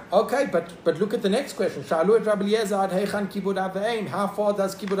 Toshma. Okay, but look at the next question. Shalu et Rabbi Eliezer ad heichan kibud aveim. How far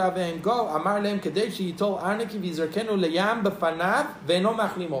does kibud aveim go? Amar lehem kadeshi yitol arneki v'yizarkenu leyam b'fanav ve'no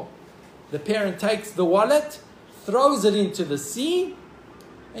machlimo. The parent takes the wallet, throws it into the sea,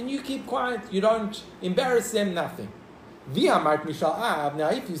 and you keep quiet. You don't embarrass them, nothing. V'amart mishal av. Now,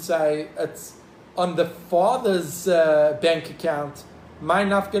 if you say it's on the father's bank account, my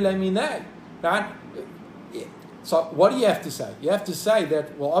nafkele minei, right? So what do you have to say? You have to say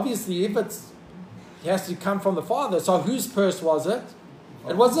that, well, obviously, if it has to come from the father, so whose purse was it?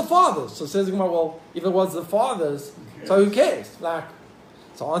 It was the father's. So says the Gemara, well, if it was the father's, so who cares?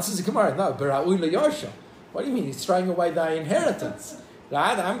 So answers the Gemara, no, Bara'ui Yosha. What do you mean? He's throwing away the inheritance.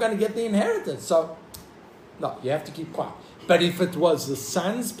 Right? I'm going to get the inheritance. So, no, you have to keep quiet. But if it was the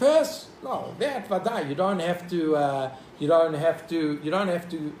son's purse, no, that vaday. You don't have to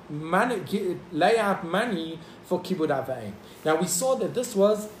lay out money for kibud aveim. Now we saw that this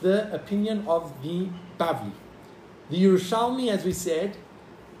was the opinion of the Bavli. The Yerushalmi, as we said,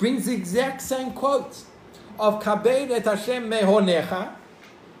 brings the exact same quote of kabed et Hashem mehonecha,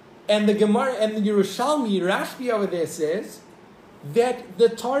 and the Gemara and the Yerushalmi Rashbi over there says that the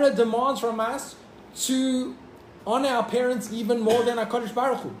Torah demands from us to honor our parents even more than HaKadosh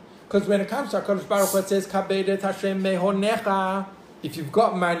Baruch Hu. Because when it comes to HaKadosh Baruch Hu, it says kabed et Hashem mehonecha. If you've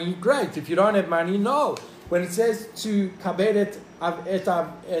got money, great. If you don't have money, no. When it says to kabed et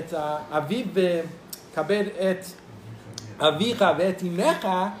aviv, kabed et avicha ve'et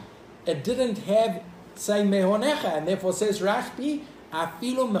imecha, it didn't have say mehonecha, and therefore says Rashbi,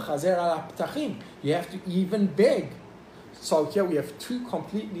 afilu mechazer al ptachim. You have to even beg. So here we have two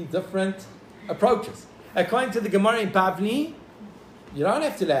completely different approaches. According to the Gemara in Bavli, you don't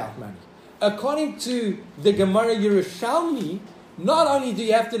have to lay out money. According to the Gemara Yerushalmi, not only do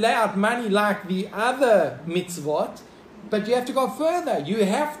you have to lay out money like the other mitzvot, but you have to go further. You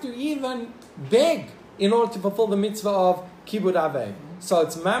have to even beg in order to fulfill the mitzvah of kibud aveim. So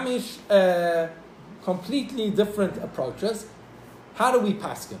it's mamish, completely different approaches. How do we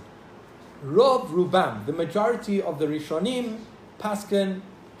paskin? Rov Rubam, the majority of the Rishonim, paskin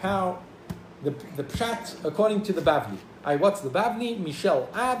how the pshat according to the Bavli. What's the Bavli? Mishel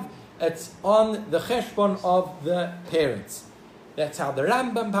Av. It's on the cheshbon of the parents. That's how the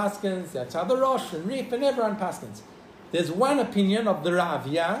Rambam paskins, that's how the Rosh and Rif and everyone paskins. There's one opinion of the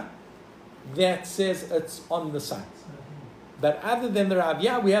Ravya that says it's on the son. But other than the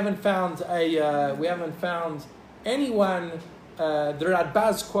Ravya, we haven't found anyone. The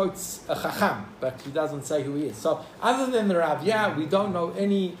Radbaz quotes a Chacham, but he doesn't say who he is. So other than the Ravya, we don't know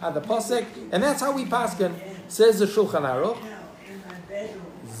any other posek, and that's how we paskin. Says the Shulchan Aruch.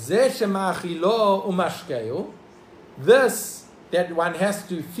 Zeh shemachilo umashkeu. This that one has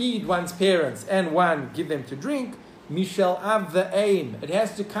to feed one's parents and one give them to drink, mishel av the aim. It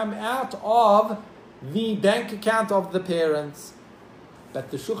has to come out of the bank account of the parents.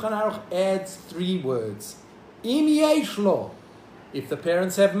 But the Shulchan Aruch adds 3 words. Im yesh lo, if the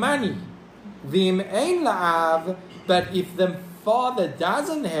parents have money. Vim ein la'av, but if the father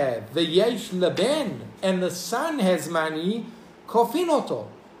doesn't have, the yesh leben, and the son has money, kofinoto.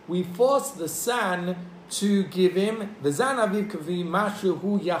 We force the son to give him the zan aviv kavi mashu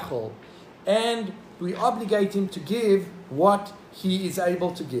hu yachol, and we obligate him to give what he is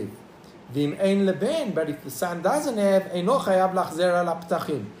able to give. Vim ein leben, but if the son doesn't have, eino chayav lachzer al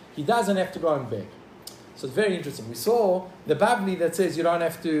ptachim, he doesn't have to go and beg. So it's very interesting. We saw the Bavli that says you don't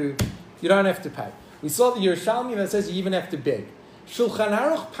have to pay. We saw the Yerushalmi that says you even have to beg. Shulchan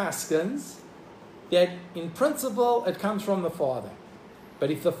Aruch paskins that in principle it comes from the father,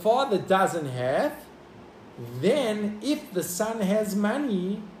 but if the father doesn't have, then if the son has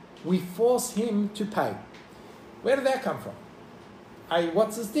money, we force him to pay. Where did that come from?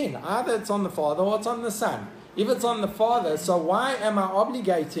 What's this thing? Either it's on the father or it's on the son. If it's on the father, so why am I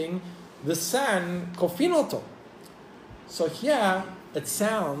obligating the son kofinoto? So here it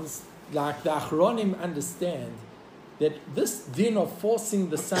sounds like the Achronim understand that this din of forcing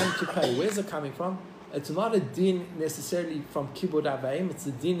the son to pay, where's it coming from? It's not a din necessarily from kibud aveim, it's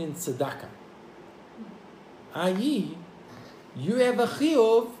a din in tzedakah. I.e., you have a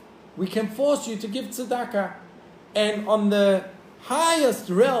chiyuv, we can force you to give tzedakah. And on the highest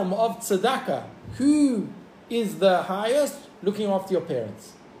realm of tzedakah, who is the highest? Looking after your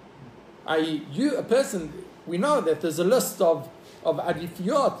parents. I.e., you, a person, we know that there's a list of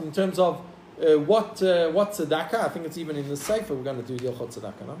adifiyot in terms of what tzedakah. I think it's even in the Sefer we're going to do Hilchot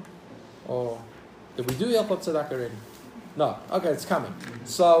Tzedakah, no? Or did we do Hilchot Tzedakah already? No. Okay, it's coming.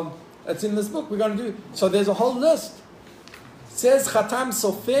 So it's in this book we're going to do. So there's a whole list. It says Chatam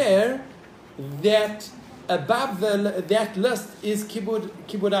Sofer that above that list is Kibud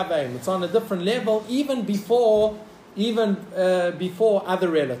Aveim. It's on a different level, even before other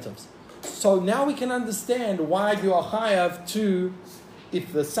relatives. So now we can understand why you are chayav to,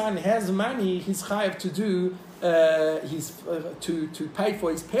 if the son has money, he's chayav to do to pay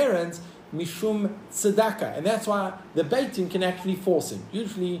for his parents mishum tzedakah, and that's why the Beit Din can actually force him.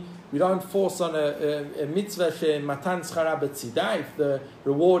 Usually, we don't force on a mitzvah matan schara b'tzidah if the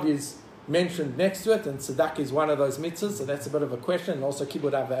reward is mentioned next to it, and tzedakah is one of those mitzvahs, so that's a bit of a question, and also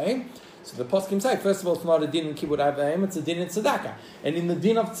kibud aveim. So the poskim say, first of all, it's not a din in kibud aveim, it's a din in tzedakah. And in the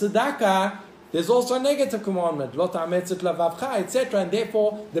din of tzedakah, there's also a negative commandment, lo ta'ametzet lavavcha, etc. And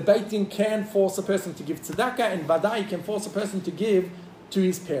therefore, the Beit Din can force a person to give tzedakah, and vadai can force a person to give to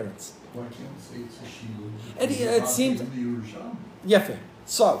his parents. Why can't say it's a shilud? It seems... Yafeh.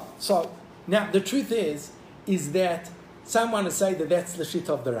 So now the truth is that some want to say that that's the shit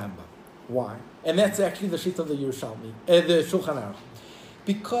of the Rambam. Why? And that's actually the shit of the Yerushalmi, the Shulchan Aruch,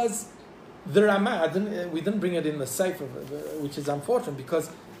 because the Rama, we didn't bring it in the Sefer, which is unfortunate, because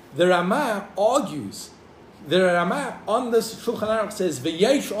the Rama argues. The Rama on the Shulchan Aruch says,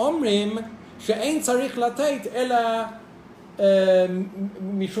 "V'yesh omrim she'ein tzarich lateit ela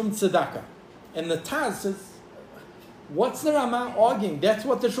mishum tzedakah," and the Taz says, what's the Rama arguing? That's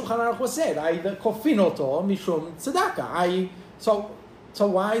what the Shulchan Aruch was said. The kofinoto mishum tzedakah. So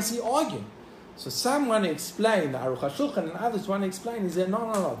why is he arguing? So some want to explain, the Aruch HaShulchan and others want to explain, is that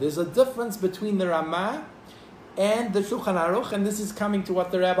no. There's a difference between the Rama and the Shulchan Aruch, and this is coming to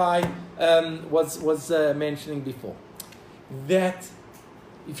what the Rabbi was mentioning before. That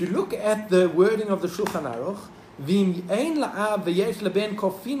if you look at the wording of the Shulchan Aruch, V'im ein la'av v'yesh leben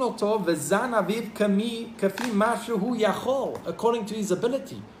kofin oto v'zan aviv kami kafi mashu hu yachol, according to his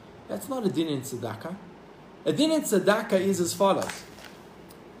ability. That's not a din in tzedakah. A din in tzedakah is as follows.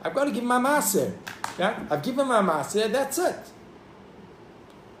 I've got to give my maaser. Yeah? I've given my maaser, that's it.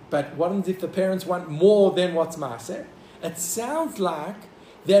 But what if the parents want more than what's maaser? It sounds like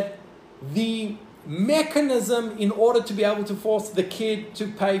that the mechanism in order to be able to force the kid to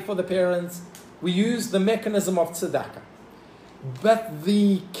pay for the parents, we use the mechanism of tzedakah. But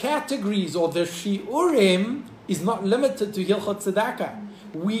the categories or the shiurim is not limited to Hilchot Tzedakah.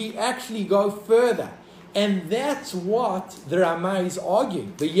 We actually go further. And that's what the Rama is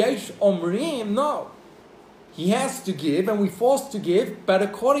arguing. The Yesh Omrim, no. He has to give, and we're forced to give, but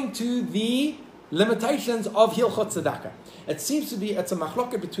according to the limitations of Hilchot Tzedakah. It seems to be, it's a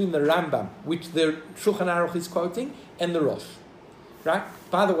machloket between the Rambam, which the Shulchan Aruch is quoting, and the Rosh. Right?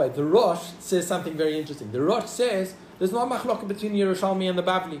 By the way, the Rosh says something very interesting. The Rosh says there's no machloket between Yerushalmi and the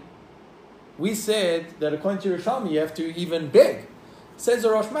Bavli. We said that according to Yerushalmi, you have to even beg. Says the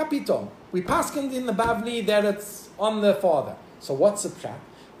Rosh, Mapitom. We paskened in the Bavli that it's on the father. So what's the pshat?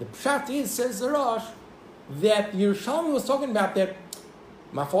 The pshat is, says the Rosh, that Yerushalmi was talking about that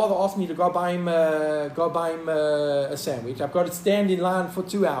my father asked me to go buy him a sandwich. I've got to stand in line for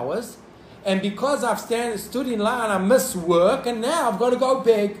 2 hours. And because I've stood in line, I miss work, and now I've got to go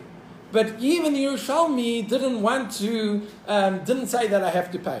beg. But even Yerushalmi didn't say that I have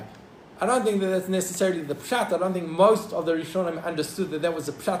to pay. I don't think that that's necessarily the pshat. I don't think most of the Rishonim understood that was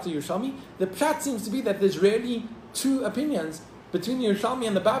a pshat to Yerushalmi. The pshat seems to be that there's really two opinions between Yerushalmi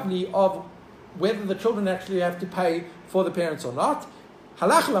and the Bavli of whether the children actually have to pay for the parents or not.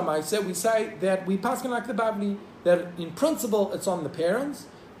 Halach l'maaseh, we say that we paskin like the Bavli, that in principle it's on the parents.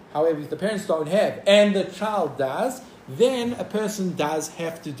 However, if the parents don't have and the child does, then a person does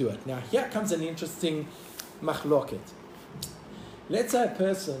have to do it. Now here comes an interesting machloket. Let's say a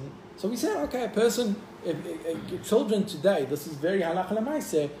person, so we said, okay, a person, children today, this is very halach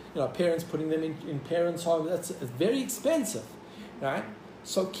l'maaseh, parents putting them in parents' homes, it's very expensive, right?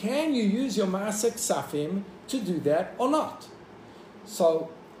 So can you use your maaseh ksafim to do that or not?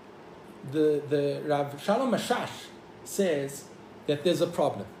 So the Rav Shalom Mashash says that there's a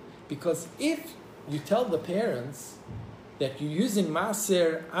problem. Because if you tell the parents that you're using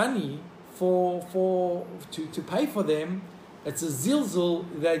Maaser Ani to pay for them, it's a zilzul,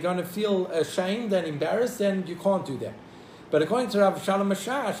 they're going to feel ashamed and embarrassed, and you can't do that. But according to Rav Shalom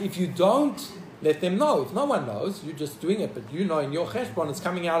Mashash, if you don't let them know, if no one knows, you're just doing it, but you know in your cheshbon it's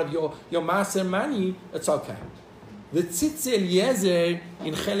coming out of your Maaser money, it's okay. The Tzitz Eliezer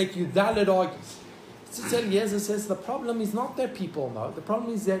in Chelek Yudalet argues. Tzitz Eliezer says the problem is not that people know, the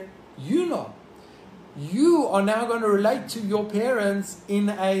problem is that you know. You are now going to relate to your parents in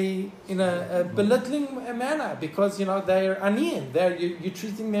a belittling manner because they're aniyim. You're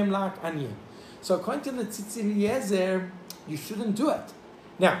treating them like aniyim. So according to the Tzitz Eliezer, you shouldn't do it.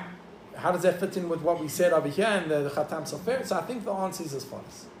 Now, how does that fit in with what we said over here in the Khatam Sofer? So I think the answer is as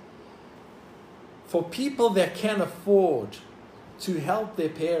follows. for people that can afford to help their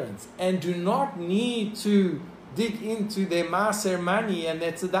parents and do not need to dig into their maaser money and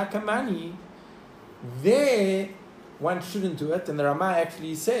their tzedakah money, there one shouldn't do it. And the Rama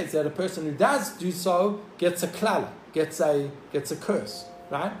actually says that a person who does do so gets a klala, gets a curse,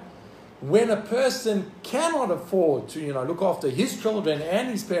 right? When a person cannot afford to, look after his children and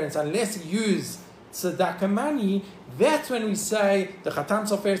his parents unless he uses tzedakah money, that's when we say, the Chatan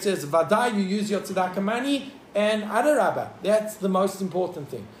Sofer says, Vaday, you use your tzedakah money, and adarabah. That's the most important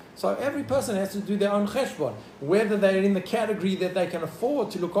thing. So every person has to do their own cheshbon, whether they're in the category that they can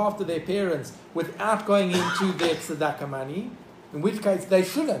afford to look after their parents without going into their tzedakah money, in which case they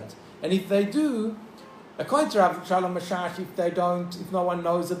shouldn't. And if they do, according to Rav Shalom Mashash, if no one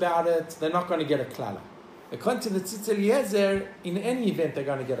knows about it, they're not going to get a klala. According to the Tzitz Eliezer, in any event, they're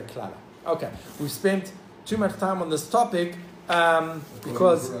going to get a klala. Okay, we've spent too much time on this topic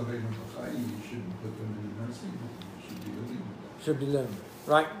because you shouldn't put them in a nursing home. You should be living with them. Should be learned.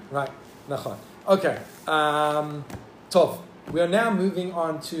 Right. Nachon. Okay. Tov. We are now moving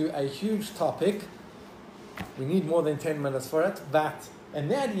on to a huge topic. We need more than 10 minutes for it.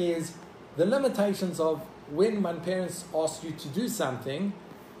 And that is the limitations of when my parents ask you to do something,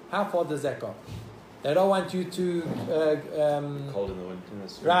 how far does that go? They don't want you to... cold in the winter.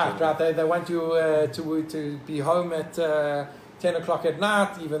 Right. They want you to be home at 10 o'clock at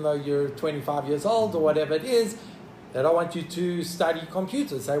night, even though you're 25 years old or whatever it is. They don't want you to study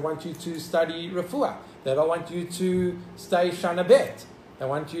computers. They want you to study refuah. They don't want you to stay shana bet. They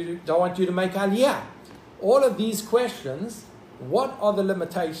don't want you to make aliyah. All of these questions, what are the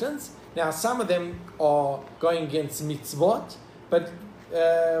limitations? Now, some of them are going against mitzvot, but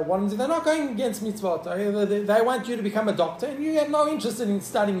they're not going against mitzvot. They want you to become a doctor, and you have no interest in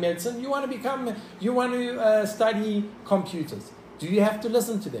studying medicine. You want to study computers. Do you have to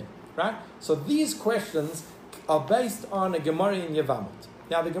listen to them, right? So these questions are based on a Gemara in Yevamot.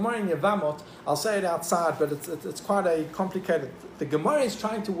 Now, the Gemara in Yevamot, I'll say it outside, but it's quite a complicated. The Gemara is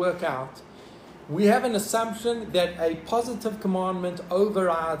trying to work out. We have an assumption that a positive commandment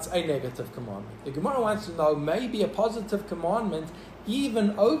overrides a negative commandment. The Gemara wants to know maybe a positive commandment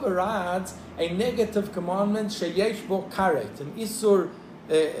even overrides a negative commandment, sheyesh bo karet, an isur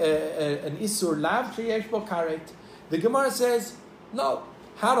lav sheyesh bo karet. The Gemara says, no.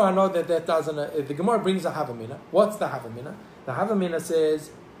 How do I know that doesn't? The Gemara brings a havamina. What's the havamina? The havamina says,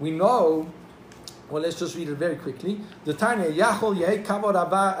 we know. Well, let's just read it very quickly. The Tanya Yachol Yehei Kavod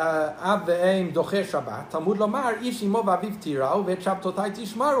Av Ve'eim Docher Shabbat Talmud Lomar Ish Imo V'Aviv Tirau Ve'Shabtotai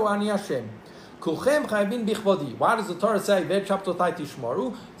Tishmaru Ani Hashem Kulchem Chayvin Bichvodi. Why does the Torah say Ve'Shabtotai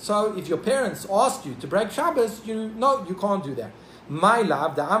Tishmaru? So if your parents ask you to break Shabbos, you can't do that. My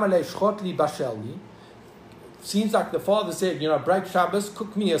love, the Amalei Shchotli Bashelli. Seems like the father said, break Shabbos,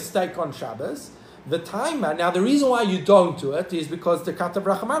 cook me a steak on Shabbos. The timer, now the reason why you don't do it is because the Katav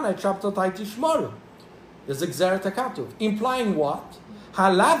Rachmana Shabtotai Tishmaru. There's a Gzeret HaKatuv. Implying what?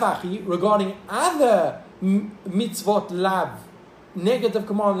 Halavachi, regarding other mitzvot lav, negative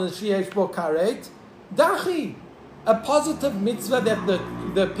commandments, Sheyesh Bo Karet, Dachi. A positive mitzvah that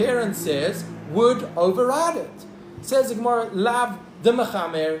the parent says would override it. Says the Gemara, lav the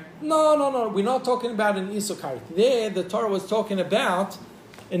mechamer. No. We're not talking about an isur karet. There, the Torah was talking about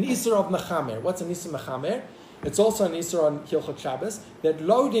an isur of mechamer. What's an isur mechamer? It's also an isur on Hilchot Shabbos that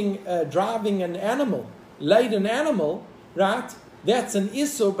driving an animal, laden animal, right? That's an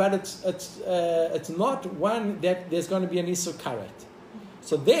isur, but it's not one that there's going to be an isur karet.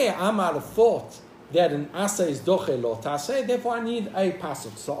 So there, I might have thought that an asa is doche lo taseh. Therefore, I need a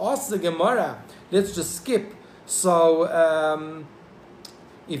pasuk. So ask the Gemara. Let's just skip. So.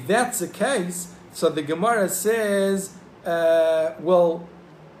 If that's the case, so the Gemara says, if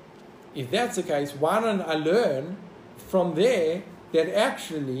that's the case, why don't I learn from there that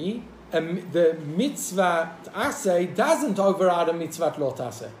actually the mitzvah aseh doesn't override a mitzvah lo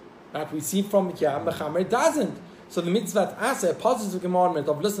taseh? Right? We see from here, mechamer doesn't. So the mitzvah aseh, a positive commandment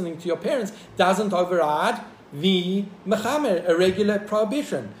of listening to your parents, doesn't override the mechamer, a regular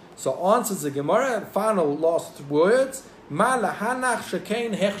prohibition. So answers the Gemara, final last words. No,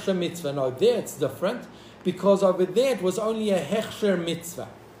 there it's different, because over there it was only a hechsher mitzvah.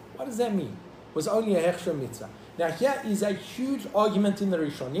 What does that mean? It was only a hechsher mitzvah. Now here is a huge argument in the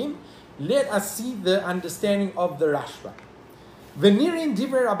Rishonim. Let us see the understanding of the Rashba. V'nirin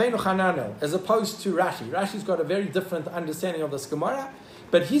divrei Rabbeinu Hananel, as opposed to Rashi. Rashi's got a very different understanding of this Gemara,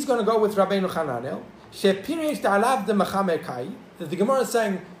 but he's going to go with Rabbeinu Hananel. Shepiresh da'alav de mechamer kai, that the Gemara is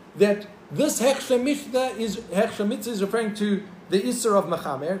saying that this hechsher mitzvah is referring to the isur of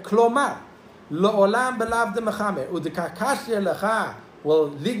mechamer. Klomar, lo'olam belav de mechamer, udekakashya lecha well,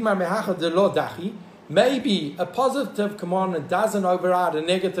 ligmar mehacha de lo dachi. Maybe a positive commandment doesn't override a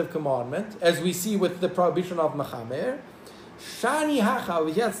negative commandment, as we see with the prohibition of mechamer. Shani hacha,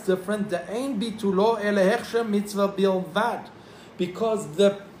 over here it's different. The ein bitulo ele hechsher mitzvah bilvad, because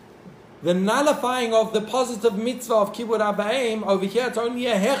the nullifying of the positive mitzvah of kibud av v'aim, over here it's only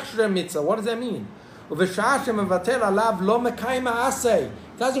a hechsher mitzvah. What does that mean? It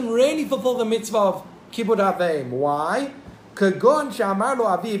doesn't really fulfill the mitzvah of kibud av v'aim. Why? כגון שאמר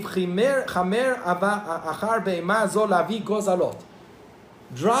לו אביו חמר אחר בהמה זו להביא גוזלות.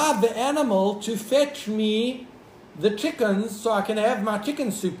 Drive the animal to fetch me the chickens so I can have my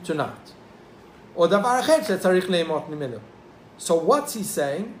chicken soup tonight. או דבר אחר שצריך לאמות ממנו. So what's he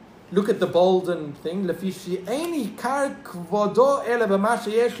saying? Look at the bolden thing. לפי שאין עיקר כבודו אלא במה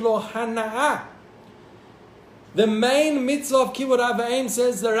שיש לו הנאה. The main mitzvah of kibud av v'aim,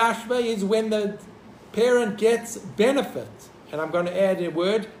 says the Rashba, is when the parent gets benefit, and I'm going to add a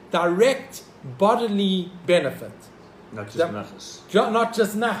word, direct bodily benefit. Not just nachas. Not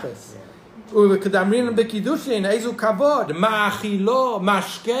just nachas. Ukadamrin b'kiddushin ezu kavod ma'achilo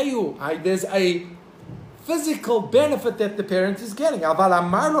mashkeu. There's a physical benefit that the parent is getting. Aval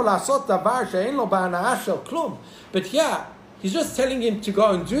amar lo lasot davar she'en lo ba'ana'ah shel klum. But here, he's just telling him to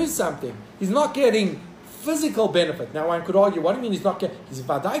go and do something. He's not getting physical benefit. Now one could argue, what do you mean he's not getting? He's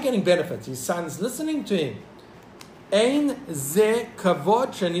vaday getting benefits. His son's listening to him. Ein ze kavod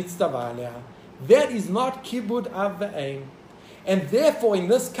shenitztava aleh. That is not kibud av v'aim. And therefore, in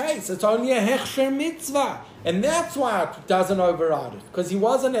this case, it's only a hechsher mitzvah. And that's why it doesn't override it. Because he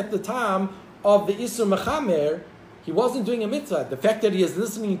wasn't at the time of the Isur Mechamer, he wasn't doing a mitzvah. The fact that he is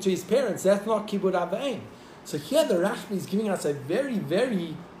listening to his parents, that's not kibud av v'aim. So here the Rashbi is giving us a very,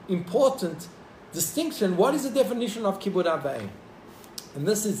 very important distinction. What is the definition of kibud av v'aim? And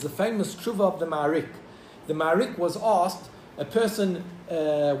this is the famous tshuva of the Ma'arik. The Ma'arik was asked, a person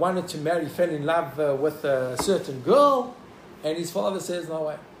wanted to marry, fell in love with a certain girl, and his father says, no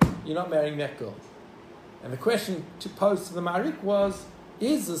way, you're not marrying that girl. And the question posed to the Ma'arik was,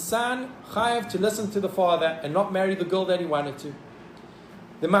 is the son chayav to listen to the father and not marry the girl that he wanted to?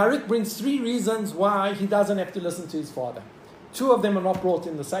 The Ma'arik brings 3 reasons why he doesn't have to listen to his father. 2 of them are not brought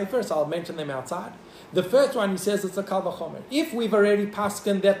in the Sefer, so I'll mention them outside. The first one, he says, it's a kal v'chomer. If we've already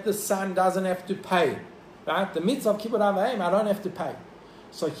pasken that the son doesn't have to pay, right? The mitzvah of kibud av v'aim, I don't have to pay.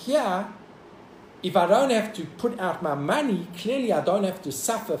 So here, if I don't have to put out my money, clearly I don't have to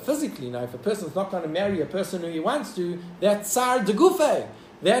suffer physically. Now, if a person's not going to marry a person who he wants to, that's sar de gufe.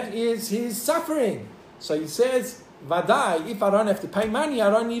 That is his suffering. So he says, vadai, if I don't have to pay money, I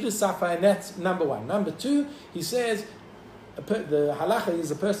don't need to suffer, and that's number 1. Number 2, he says, the halacha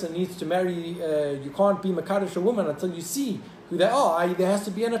is a person needs to marry, you can't be mekadosh a woman until you see who they are. There has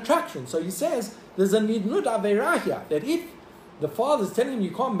to be an attraction. So he says, there's a nidnud aveirah here, that if the father is telling him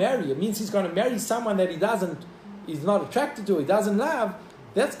you can't marry, it means he's going to marry someone that he's not attracted to, he doesn't love.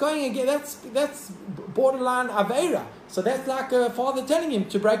 That's going again. That's borderline aveira. So that's like a father telling him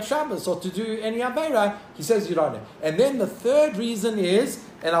to break Shabbos or to do any aveira. He says you don't know. And then the third reason is,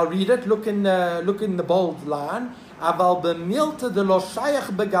 and I'll read it. Look in the bold line. Aval b'milta de lo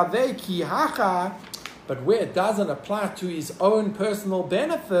shayach begavei ki hacha. But where it doesn't apply to his own personal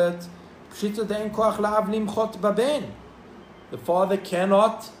benefit, pshita de'en koach la'av limchot baben. The father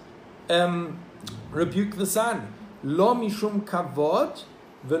cannot rebuke the son. Lo mishum kavod,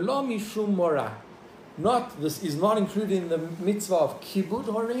 velo mishum mora. This is not included in the mitzvah of kibud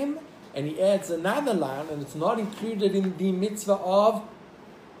horim, and he adds another line, and it's not included in the mitzvah of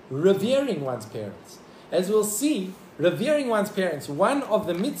revering one's parents. As we'll see, revering one's parents, one of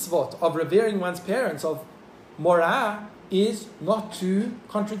the mitzvot of revering one's parents, of mora, is not to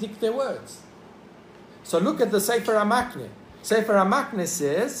contradict their words. So look at the Sefer HaMakneh. Sefer HaMakneh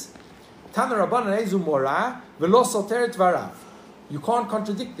says, Tana Rabbanan ezu mora velo soter dvarav. You can't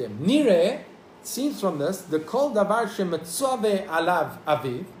contradict them. Nire, it seems from this, the kol davar shemetzove alav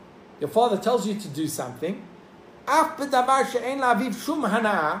aviv. Your father tells you to do something. Af b'davar she'en la'aviv shum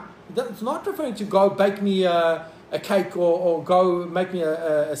hana'ah. It's not referring to go bake me a cake or go make me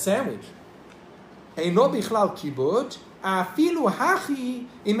a sandwich. Eino bichlal kibud. Afilu hachi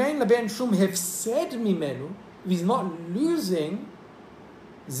imein leben shum hefsed mimenu. If he's not losing,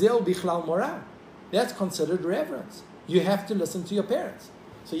 zel bichlal mora. That's considered reverence. You have to listen to your parents.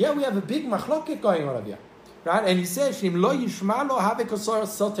 So yeah, we have a big machloket going on over here. Right? And he says, Shim lo yishma lo have kosor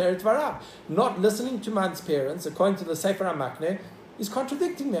soter dvarav. Not listening to man's parents, according to the Sefer HaMakneh, is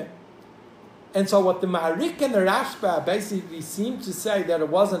contradicting them. And so what the Ma'arik and the Rashba basically seem to say that it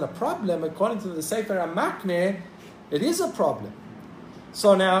wasn't a problem, according to the Sefer HaMakneh, it is a problem.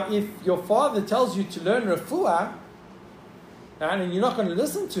 So now, if your father tells you to learn refuah, right? And you're not going to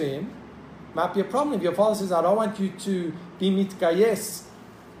listen to him, might be a problem. If your father says, I don't want you to be mitgayes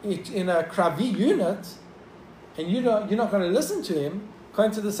in a kravi unit, and you're not going to listen to him,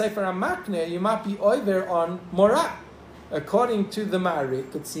 according to the Sefer HaMakneh, you might be over on Morah. According to the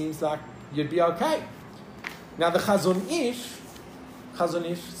Ma'arik, it seems like you'd be okay. Now the Chazon Ish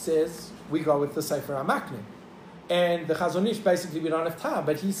says, we go with the Sefer HaMakneh. And the Chazon Ish, basically, we don't have time,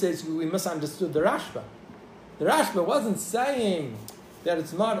 but he says we misunderstood the Rashba. The Rashba wasn't saying that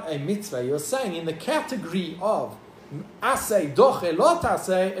it's not a mitzvah. You're saying in the category of asay, doche, lo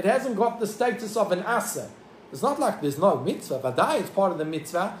taseh, it hasn't got the status of an asay. It's not like there's no mitzvah. Vadai is part of the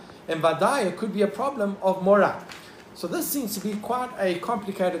mitzvah, and vadai it could be a problem of morah. So this seems to be quite a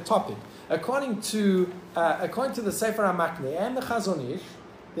complicated topic. According to the Sefer HaMakneh and the Chazon Ish,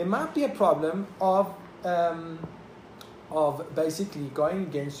 there might be a problem of basically going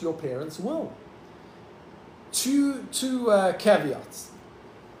against your parents' will. Two caveats.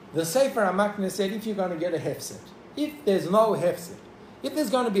 The Sefer HaMakneh said if you're going to get a hefset, if there's no hefset, if there's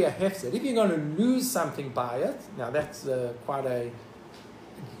going to be a hefset, if you're going to lose something by it, now that's quite a...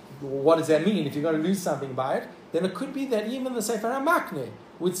 What does that mean? If you're going to lose something by it, then it could be that even the Sefer HaMakneh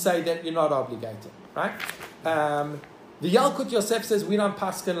would say that you're not obligated, right? The Yalkut Yosef says we don't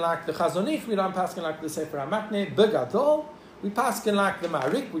paskin like the Chazon Ish, we don't paskin like the Sefer HaMakneh, Begadol, we paskin like the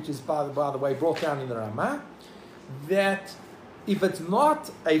Ma'arik, which is by the way brought down in the Ramah, that if it's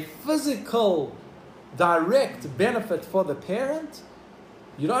not a physical direct benefit for the parent,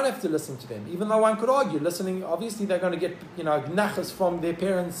 you don't have to listen to them. Even though one could argue, listening, obviously they're going to get, nachas from their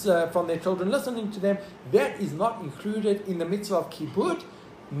parents, from their children listening to them. That is not included in the mitzvah of kibbut,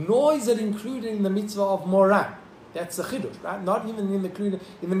 nor is it included in the mitzvah of morah. That's the chiddush, right? Not even included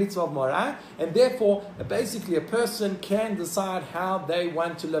in the mitzvah of morah. And therefore, basically a person can decide how they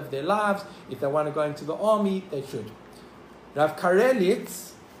want to live their lives. If they want to go into the army, they should. Rav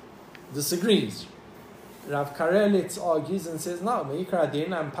Karelitz disagrees. Rav Karelitz argues and says, no, Meikar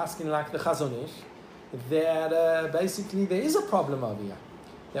Adin, I'm paskin like the Chazon Ish, that basically there is a problem over here.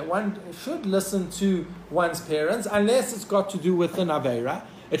 That one should listen to one's parents, unless it's got to do with an Aveira.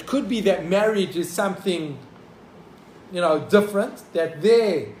 It could be that marriage is something, different, that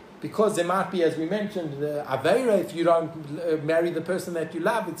because there might be, as we mentioned, the Aveira, if you don't marry the person that you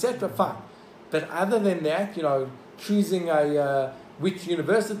love, etc., fine. But other than that, choosing which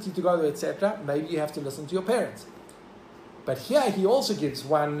university to go to, etc., maybe you have to listen to your parents. But here he also gives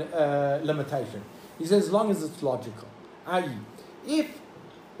one limitation. He says, as long as it's logical. I.e.,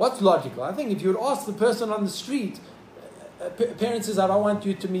 what's logical? I think if you would ask the person on the street, parent says, I don't want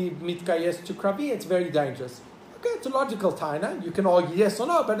you to meet Kayes to Krabi, it's very dangerous. Okay, it's a logical taina. You can argue yes or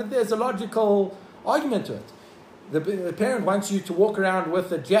no, but there's a logical argument to it. The parent wants you to walk around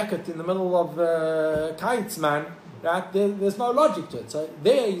with a jacket in the middle of kites, man. Right? There's no logic to it. So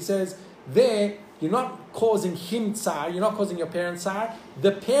he says, you're not causing him tsar, you're not causing your parent tsar.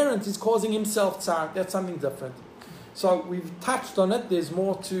 The parent is causing himself tsar. That's something different. So we've touched on it. There's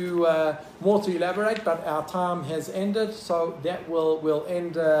more to elaborate, but our time has ended. So that will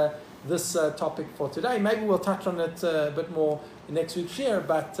end this topic for today. Maybe we'll touch on it a bit more next week's share.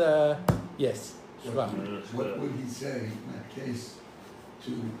 But yes. What would he say in that case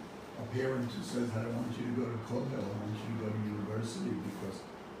to a parent who says, I don't want you to go to Kollel, I want you to go to university, because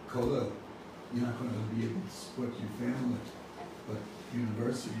Kollel, you're not going to be able to support your family, but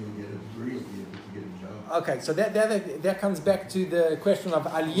university, you'll get a degree, you'll be able to get a job. Okay, so that comes back to the question of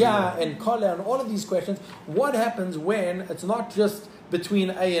Aliyah and Kollel and all of these questions. What happens when it's not just between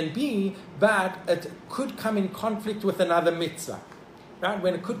A and B, but it could come in conflict with another mitzvah? Right?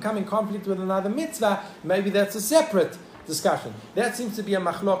 When it could come in conflict with another mitzvah, maybe that's a separate discussion. That seems to be a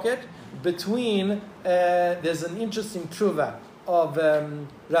machloket between, there's an interesting tshuva of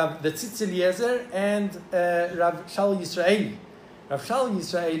Rav the Tzitz Eliezer and Rav Shal Yisraeli. Rav Shal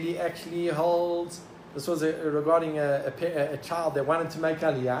Yisraeli actually holds, this was regarding a child that wanted to make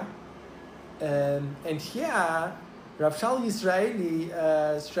Aliyah. And here, Rav Shal Yisraeli,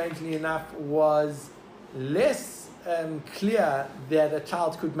 strangely enough, was less clear that a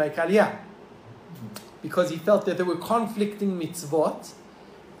child could make Aliyah, because he felt that there were conflicting mitzvot,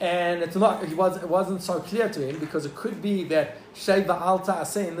 and it wasn't so clear to him, because it could be that Sheva Alta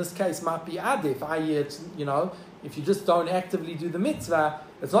Aseh in this case might be Adif, i.e., if you just don't actively do the mitzvah,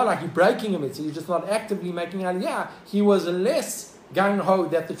 it's not like you're breaking a mitzvah, you're just not actively making Aliyah. He was less gung-ho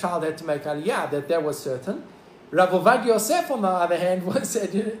that the child had to make Aliyah, that was certain. Rav Ovadia Yosef, on the other hand,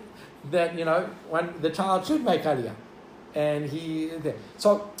 said that the child should make Aliyah, and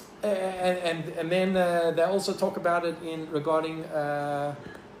and then they also talk about it regarding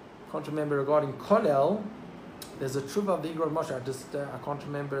Kollel, There's a Tshuva of the Igra of Moshe. I can't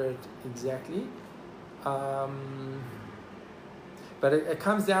remember it exactly. But it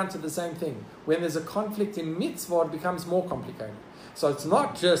comes down to the same thing. When there's a conflict in mitzvah, it becomes more complicated. So it's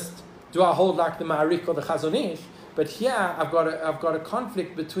not just, do I hold like the Ma'arik or the Chazon Ish, but here I've got a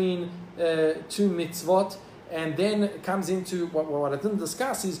conflict between two mitzvot, and then it comes into what I didn't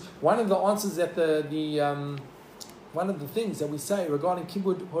discuss is one of the answers that one of the things that we say regarding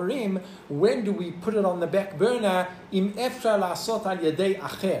Kibud Horim, when do we put it on the back burner? Im efshar la'asot al yadei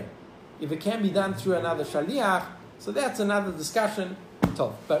acher. If it can be done through another shaliach, so that's another discussion.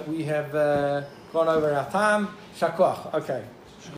 But we have gone over our time. Shakoach. Okay.